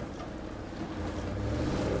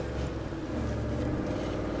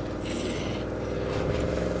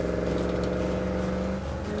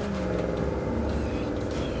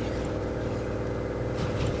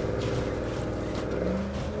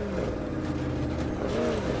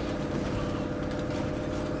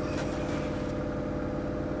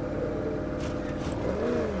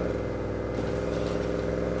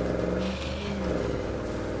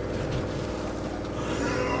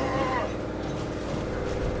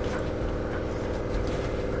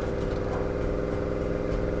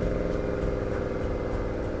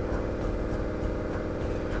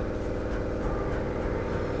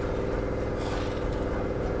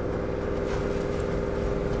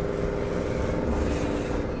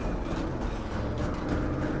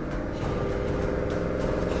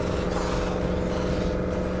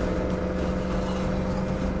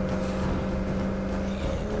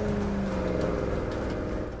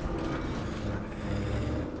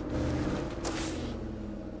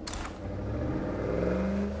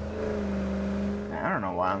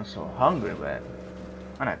 I'm so hungry, but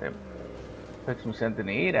I'm gonna have to fix me something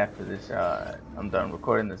to eat after this. I'm done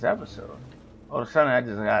recording this episode. All of a sudden, I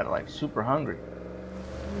just got like super hungry.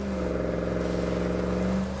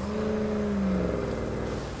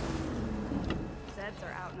 Zeds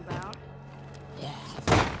are out and about.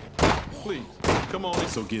 Please, come on in.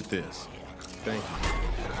 So get this. Thank you.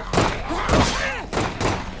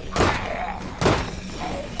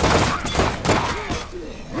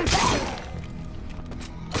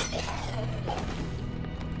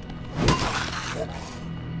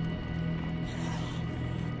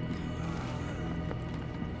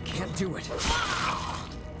 Can't do it.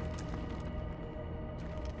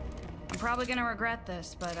 I'm probably gonna regret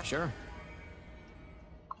this, but Sure.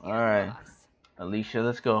 All right, Alicia,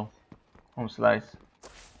 let's go. Home slice.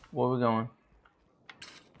 Where we going?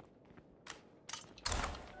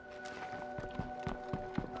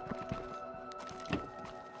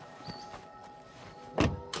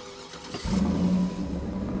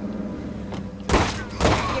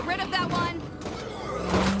 get rid of that one.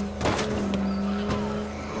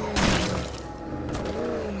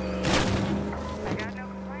 I got no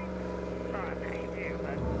complaints. Thought I paid you,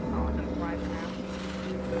 but I'll let them slide for now.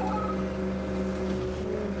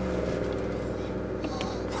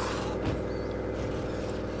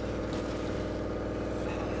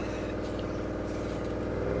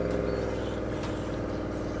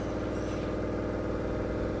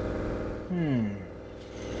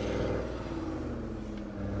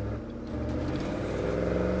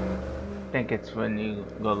 I think it's when you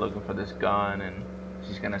go looking for this gun and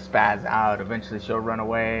she's gonna spaz out. Eventually she'll run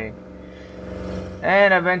away.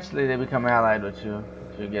 And eventually they become allied with you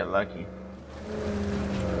if you get lucky.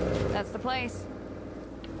 That's the place.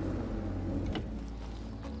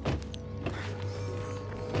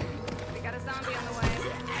 We got a zombie on the way.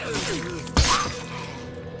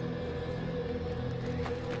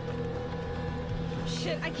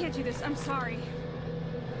 Shit, I can't do this. I'm sorry.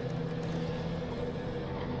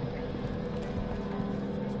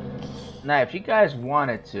 Now if you guys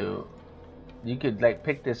wanted to, you could like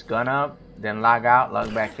pick this gun up, then log out,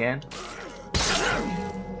 log back in,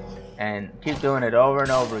 and keep doing it over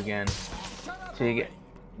and over again till you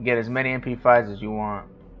get as many MP5s as you want.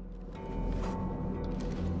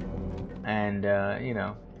 And you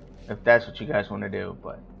know, if that's what you guys want to do,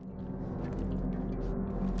 but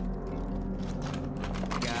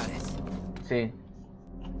Got it. see,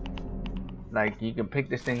 like you can pick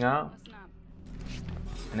this thing up,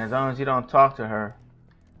 and as long as you don't talk to her,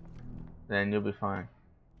 then you'll be fine.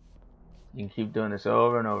 You can keep doing this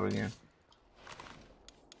over and over again.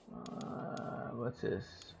 What's this?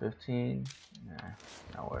 15? Nah,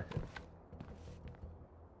 not worth it.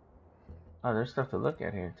 Oh, there's stuff to look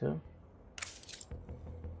at here too.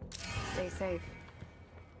 Stay safe.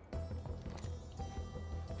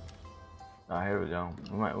 Oh, here we go.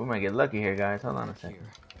 We might get lucky here, guys. Hold on a second.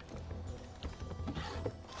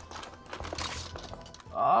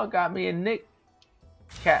 Oh, got me a Nick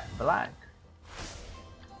Cat Black.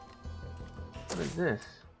 What is this?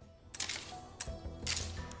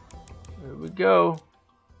 Here we go.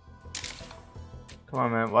 Come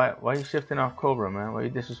on, man. Why are you shifting off Cobra, man? Why are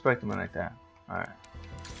you disrespecting me like that? Alright.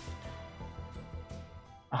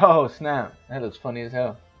 Oh, snap. That looks funny as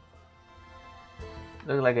hell.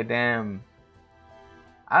 Looks like a damn...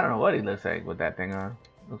 I don't know what he looks like with that thing on.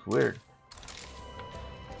 Looks weird.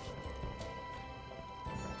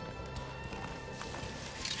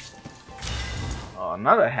 Oh,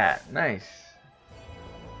 another hat. Nice.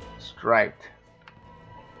 Striped.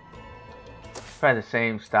 probably the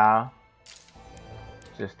same style.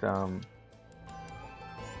 Just yeah,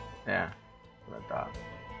 that's what I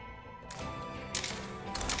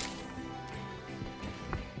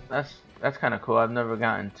thought. That's kind of cool. I've never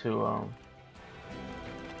gotten two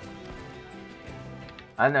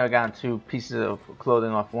pieces of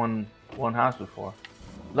clothing off one house before.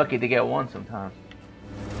 Lucky to get one sometimes.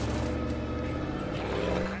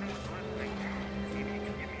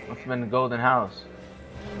 Must have been the golden house.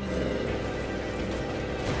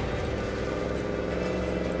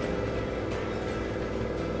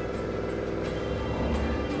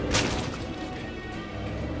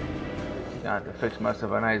 Got to fix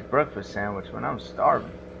myself a nice breakfast sandwich when I'm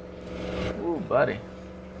starving. Ooh, buddy.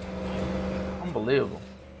 Unbelievable.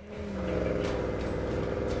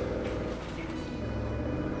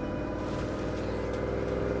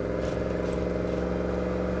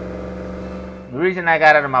 The reason I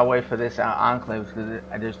got out of my way for this enclave is because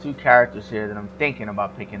there's two characters here that I'm thinking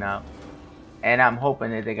about picking up. And I'm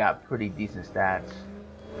hoping that they got pretty decent stats.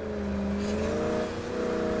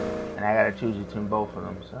 And I gotta choose between both of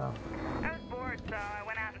them, so. I was bored, so I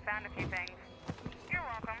went out and found a few things. You're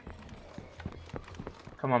welcome.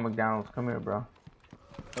 Come on, McDonald's. Come here, bro.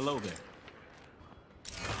 Hello there.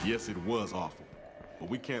 Yes, it was awful, but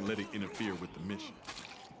we can't let it interfere with the mission.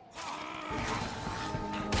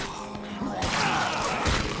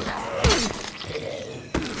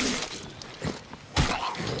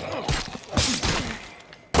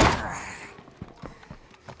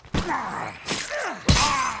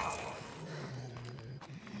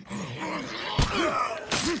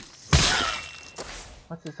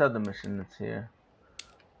 What's this other mission that's here?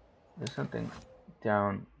 There's something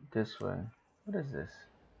down this way. What is this?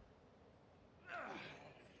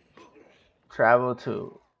 Travel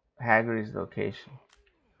to Haggerty's location.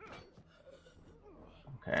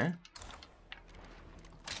 Okay.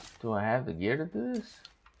 Do I have the gear to do this?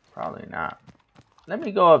 Probably not. Let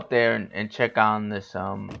me go up there and check on this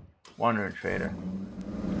wandering trader.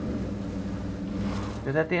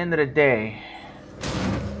 Because at the end of the day,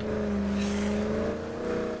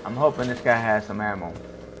 I'm hoping this guy has some ammo.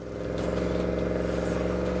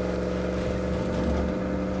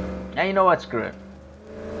 And you know what? Screw it.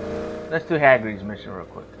 Let's do Haggerty's mission real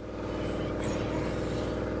quick.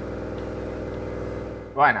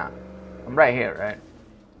 Why not? I'm right here, right?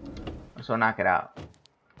 So knock it out.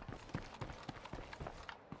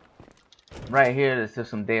 Right here, there's still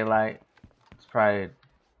some daylight. It's probably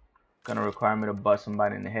gonna require me to bust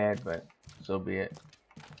somebody in the head, but so be it.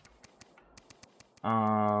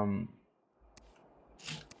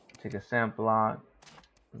 Take a sample out,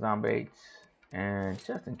 zombie 8s, and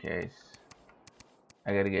just in case,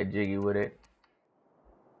 I gotta get jiggy with it.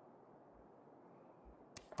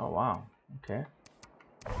 Oh wow, okay.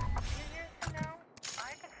 A few years from now,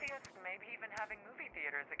 I could see us maybe even having movie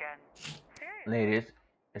theaters again. Seriously. Ladies,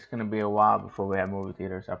 it's gonna be a while before we have movie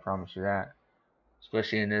theaters, I promise you that.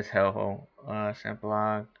 Especially in this hellhole. Sample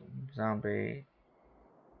log, zombie.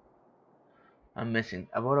 I'm missing.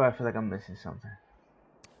 What do I feel like I'm missing something?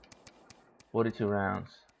 42 rounds.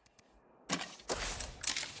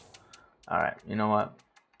 Alright, you know what?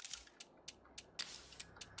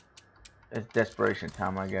 It's desperation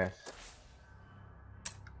time, I guess.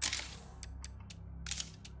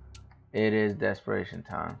 It is desperation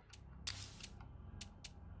time.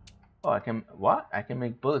 Oh, I can... What? I can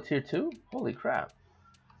make bullets here too? Holy crap.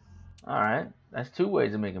 Alright, that's two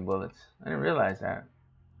ways of making bullets. I didn't realize that.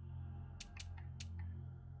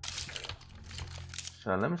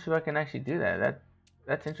 So let me see if I can actually do that.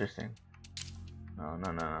 That's interesting. No.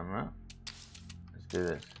 Let's do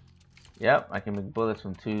this. Yep, I can make bullets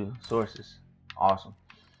from two sources. Awesome.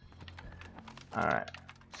 Alright.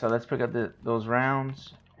 So let's pick up those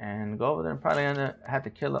rounds and go over there. I'm probably gonna have to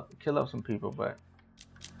kill up some people, but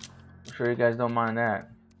I'm sure you guys don't mind that.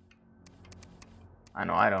 I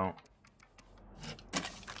know I don't.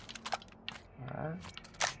 Alright.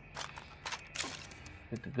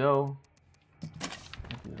 Good to go.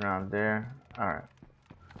 These rounds there. Alright.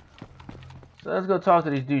 So let's go talk to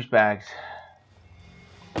these douchebags.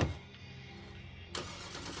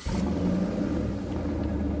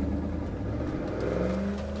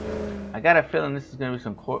 I got a feeling this is going to be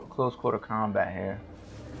some close quarter combat here.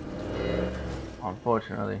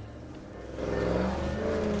 Unfortunately.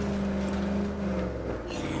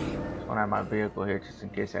 Just want to have my vehicle here just in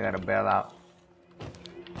case I got to bail out.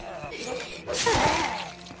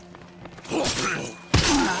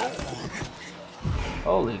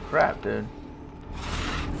 Holy crap, dude.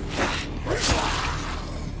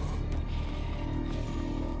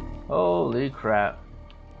 Holy crap.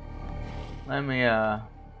 Let me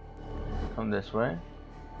come this way.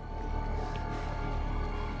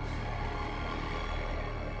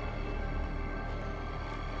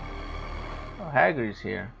 Oh, Hagrid's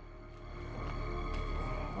here.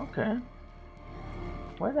 Okay.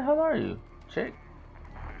 Where the hell are you, chick?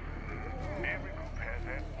 Every group has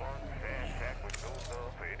that one sad sack with no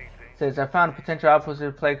love for anything. Says I found a potential outpost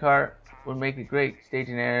to play card would make a great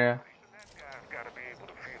staging area. That guy's got to be able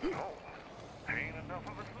to feel at home. Ain't enough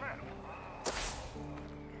of us left.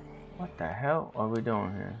 What the hell are we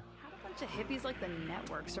doing here? How'd a bunch of hippies like the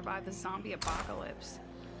network survive the zombie apocalypse?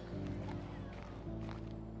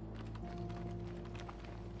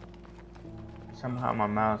 Somehow my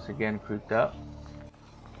mouse again creeped up.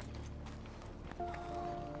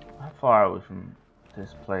 How far are we from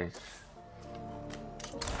this place?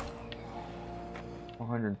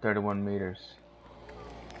 131 meters.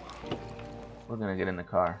 We're gonna get in the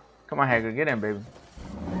car. Come on, Hagrid, get in, baby.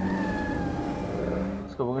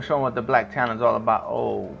 Let's go. We're gonna show them what the Black Talon's all about.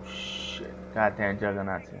 Oh shit! Goddamn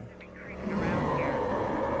Juggernauts here.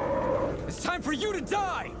 It's time for you to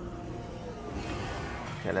die!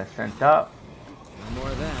 Okay, let's send up. No more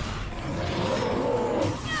of that.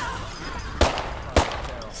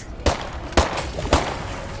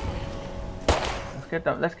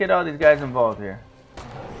 Let's get all these guys involved here.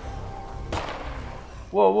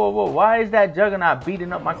 Whoa, whoa, whoa! Why is that Juggernaut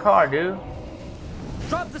beating up my car, dude?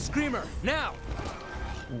 Drop the screamer now!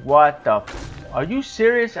 What the? Are you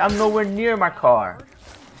serious? I'm nowhere near my car.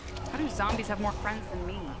 How do zombies have more friends than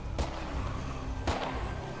me?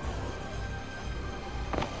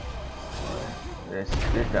 This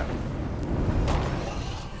done.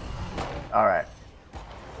 All right.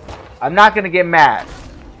 I'm not gonna get mad.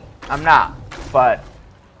 I'm not. But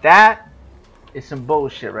that is some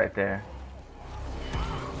bullshit right there.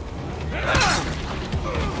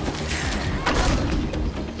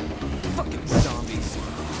 Fucking zombies.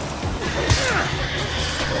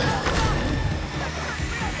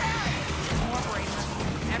 More brainless.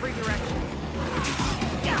 Every direction.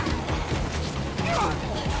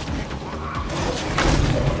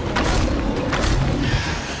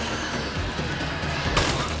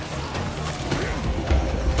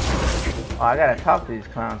 Oh, I gotta talk to these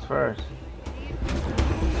clowns first.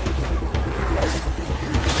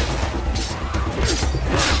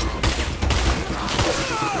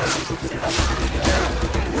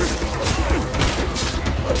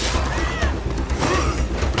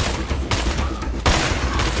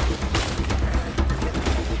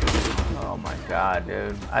 Oh my god,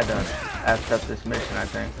 dude. I done effed up this mission, I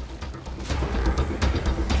think.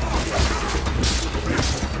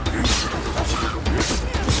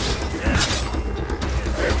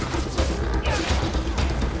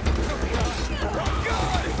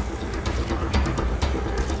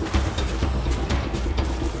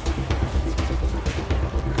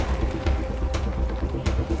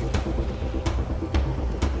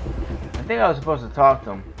 I think I was supposed to talk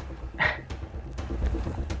to him.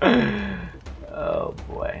 Oh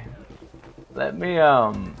boy. Let me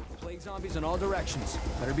Plague zombies in all directions.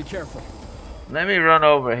 Better be careful. let me run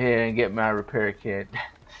over here and get my repair kit.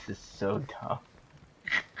 This is so dumb.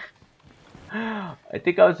 I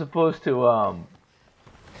think I was supposed to I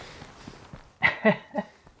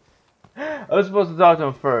was supposed to talk to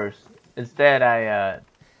him first. Instead I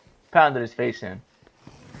pounded his face in.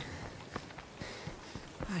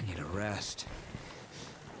 I need a rest.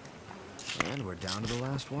 And we're down to the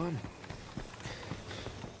last one.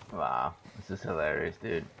 Wow, this is hilarious,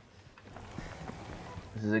 dude.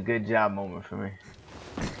 This is a good job moment for me.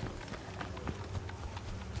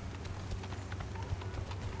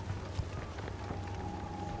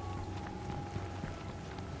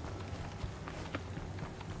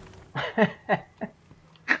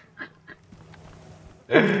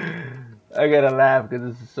 I gotta laugh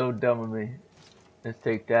because this is so dumb of me. Let's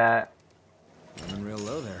take that. Running real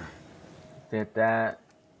low there. Get that.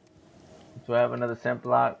 Do I have another scent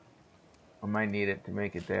block? I might need it to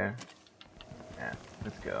make it there. Yeah,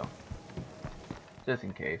 let's go. Just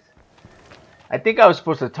in case. I think I was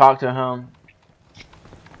supposed to talk to him.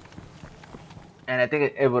 And I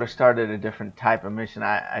think it would have started a different type of mission.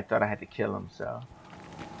 I thought I had to kill him, so.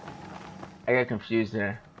 I got confused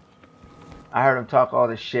there. I heard him talk all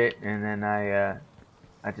this shit, and then I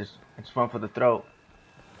just went for the throat.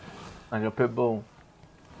 Like a pit bull.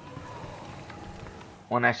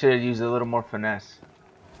 When I should have used a little more finesse.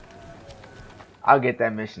 I'll get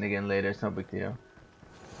that mission again later, it's no big deal.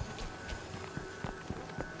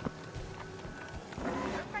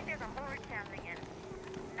 Looks like there's a horde traveling in.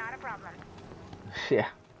 Not a problem. Yeah.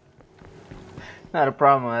 Not a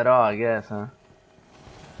problem at all, I guess, huh?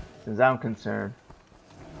 Since I'm concerned.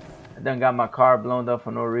 I done got my car blown up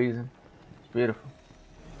for no reason. It's beautiful.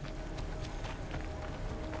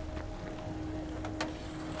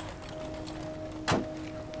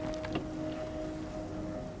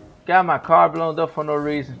 Got my car blown up for no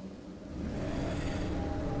reason.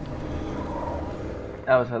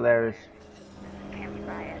 That was hilarious. Can't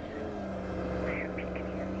buy it. I hope you can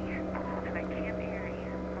hear me. And I can't hear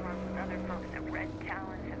you, along with other folks at Red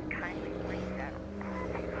Talent have kindly resettled.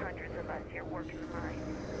 Hundreds of us here working the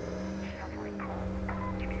mines. Shoveling coal.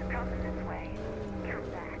 If you're coming this way, come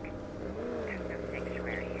back. There's no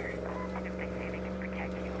sanctuary here. And if they say they can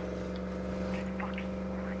protect you, just fucking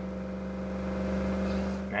run.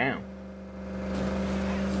 Damn.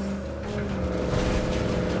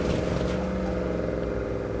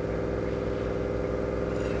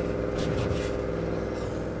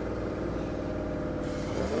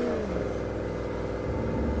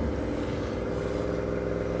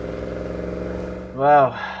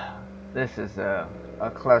 Well, this is a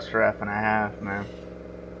cluster F and a half, man.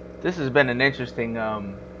 This has been an interesting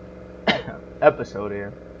episode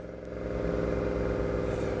here,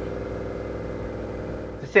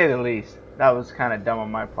 to say the least. That was kind of dumb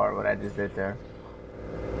on my part, what I just did there.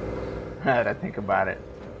 Now that I think about it.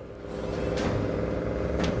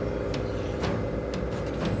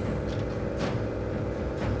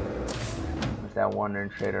 Where's that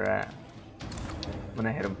wandering trader at? I'm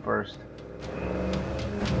gonna hit him first.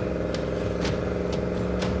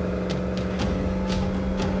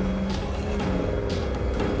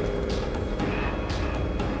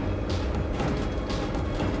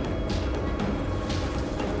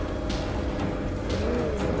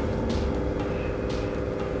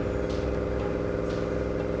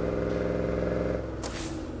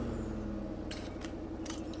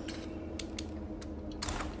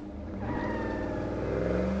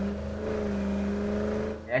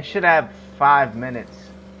 I should have 5 minutes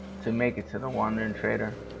to make it to the wandering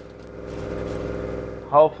trader.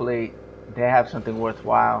 Hopefully they have something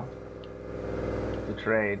worthwhile to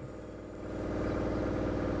trade.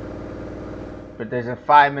 But there's a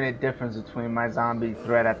 5-minute difference between my zombie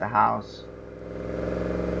threat at the house,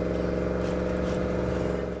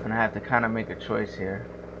 and I have to kind of make a choice here.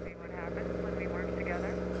 See what happens when we work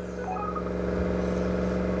together?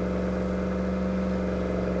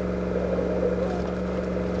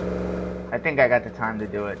 I think I got the time to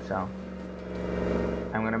do it, so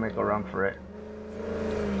I'm gonna make a run for it.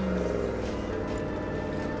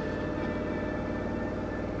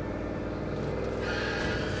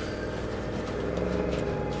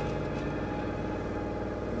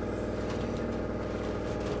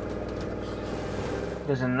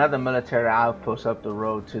 There's another military outpost up the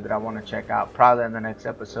road too that I want to check out, probably in the next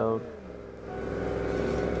episode.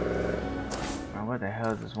 Now, where the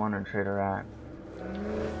hell is this wandering trader at?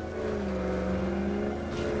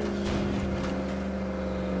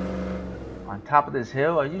 On top of this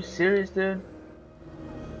hill? Are you serious, dude?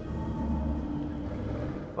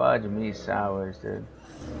 Fudge me sideways, dude.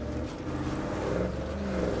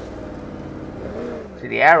 See,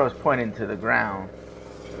 the arrow's pointing to the ground,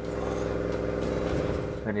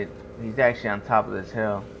 but he's actually on top of this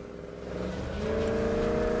hill.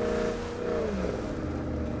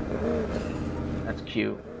 That's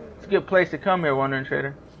cute. It's a good place to come here, wandering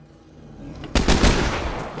trader.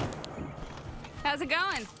 How's it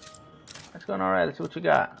going? That's going alright. Let's see what you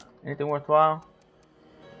got. Anything worthwhile?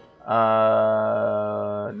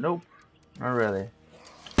 Nope. Not really.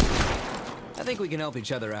 I think we can help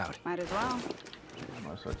each other out. Might as well.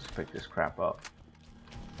 Might as well just pick this crap up.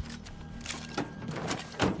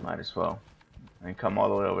 Might as well. And come all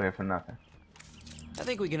the way over here for nothing. I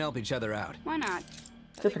think we can help each other out. Why not?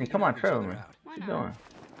 Tiffany, come on, trail with me. Why What you not?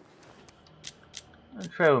 doing?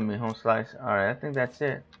 Trail with me, home slice. Alright, I think that's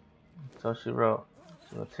it. That's all she wrote.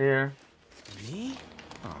 So what's here? Me?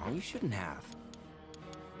 Oh, you shouldn't have.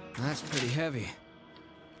 That's pretty heavy.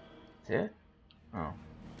 That's it? Oh.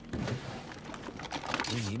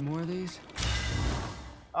 Do we need more of these?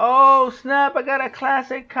 Oh, snap! I got a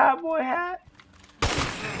classic cowboy hat.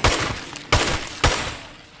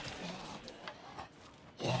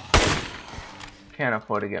 Can't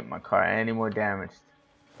afford to get my car any more damaged.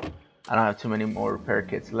 I don't have too many more repair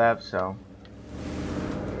kits left, so.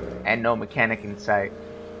 And no mechanic in sight.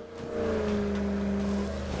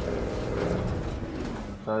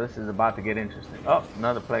 So this is about to get interesting. Oh,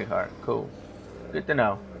 another plague heart. Cool. Good to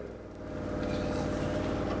know.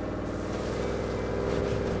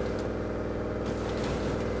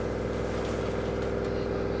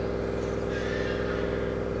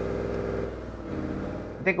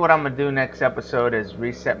 I think what I'm gonna do next episode is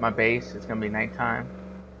reset my base. It's gonna be nighttime,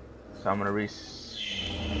 so I'm gonna reset.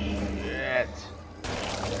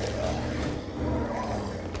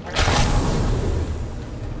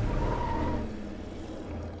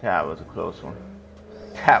 That was a close one.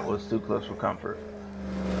 That was too close for comfort.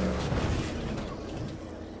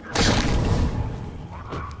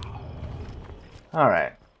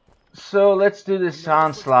 Alright. So let's do this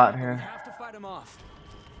onslaught We here. have to fight him off.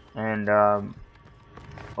 And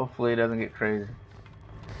hopefully it doesn't get crazy.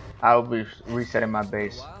 I'll be resetting my For a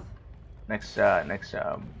base while. next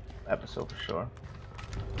episode for sure.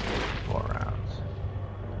 4 rounds.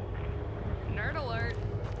 Nerd alert.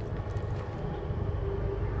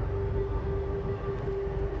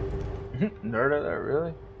 Nerd alert,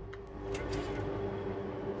 really?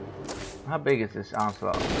 How big is this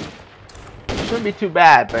onslaught? Shouldn't be too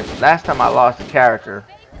bad, but last time I lost a character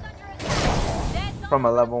from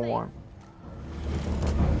a level 1.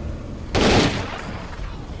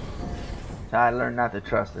 So I learned not to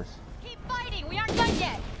trust this. Keep fighting. We aren't done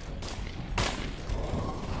yet.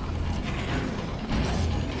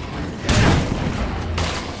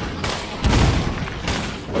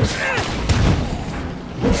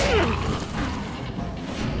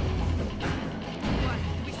 What?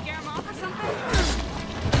 Did we scare him off or something?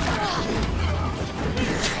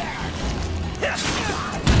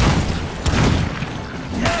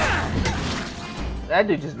 That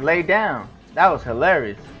dude just laid down. That was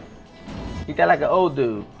hilarious. He got like an old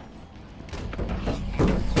dude.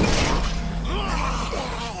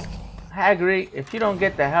 Hagrid, if you don't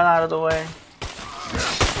get the hell out of the way.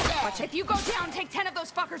 Watch, if you go down, take 10 of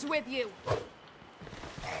those fuckers with you.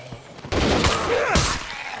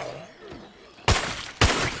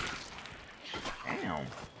 Damn.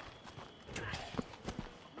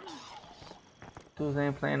 Dudes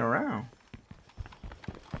ain't playing around.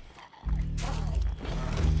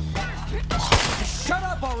 Shut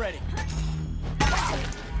up already!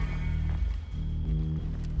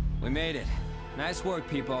 We made it. Nice work,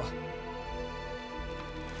 people.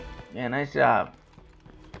 Yeah, nice job.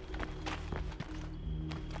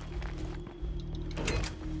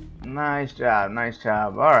 Nice job, nice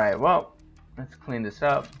job. Alright, well, let's clean this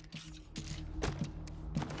up.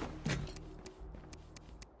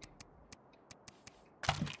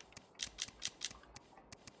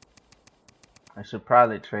 I should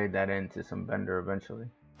probably trade that into some vendor eventually.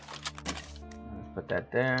 Let's put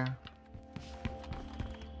that there.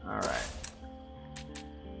 Alright.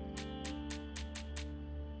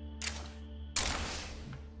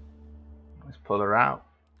 Let's pull her out.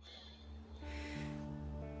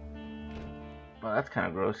 Well, that's kind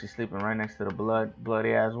of gross. She's sleeping right next to the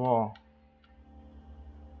bloody ass wall.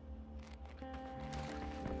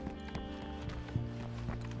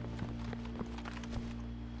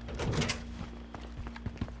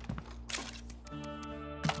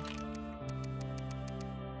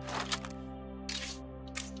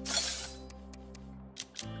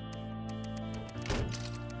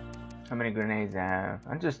 How many grenades I have?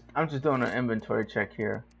 I'm just doing an inventory check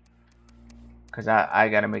here, cause I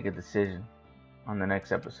gotta make a decision on the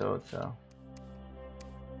next episode. So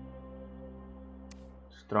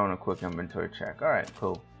just throwing a quick inventory check. All right,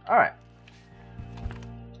 cool. All right.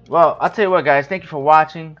 Well, I'll tell you what, guys. Thank you for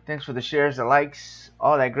watching. Thanks for the shares, the likes,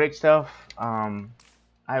 all that great stuff.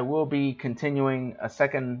 I will be continuing a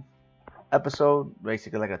second episode,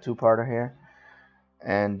 basically like a 2-parter here,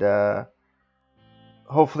 and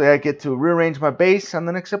hopefully I get to rearrange my base on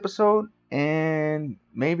the next episode and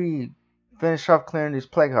maybe finish off clearing these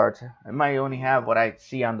plague hearts. I might only have what I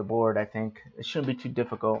see on the board. I think it shouldn't be too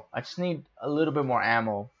difficult. I just need a little bit more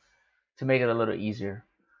ammo to make it a little easier.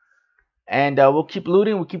 And we'll keep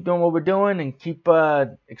looting, we'll keep doing what we're doing, and keep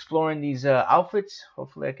exploring these outfits.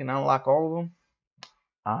 Hopefully I can unlock all of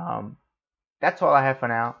them. That's all I have for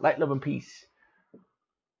now. Light, love, and peace.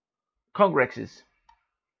 Congrexes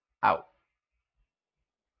out.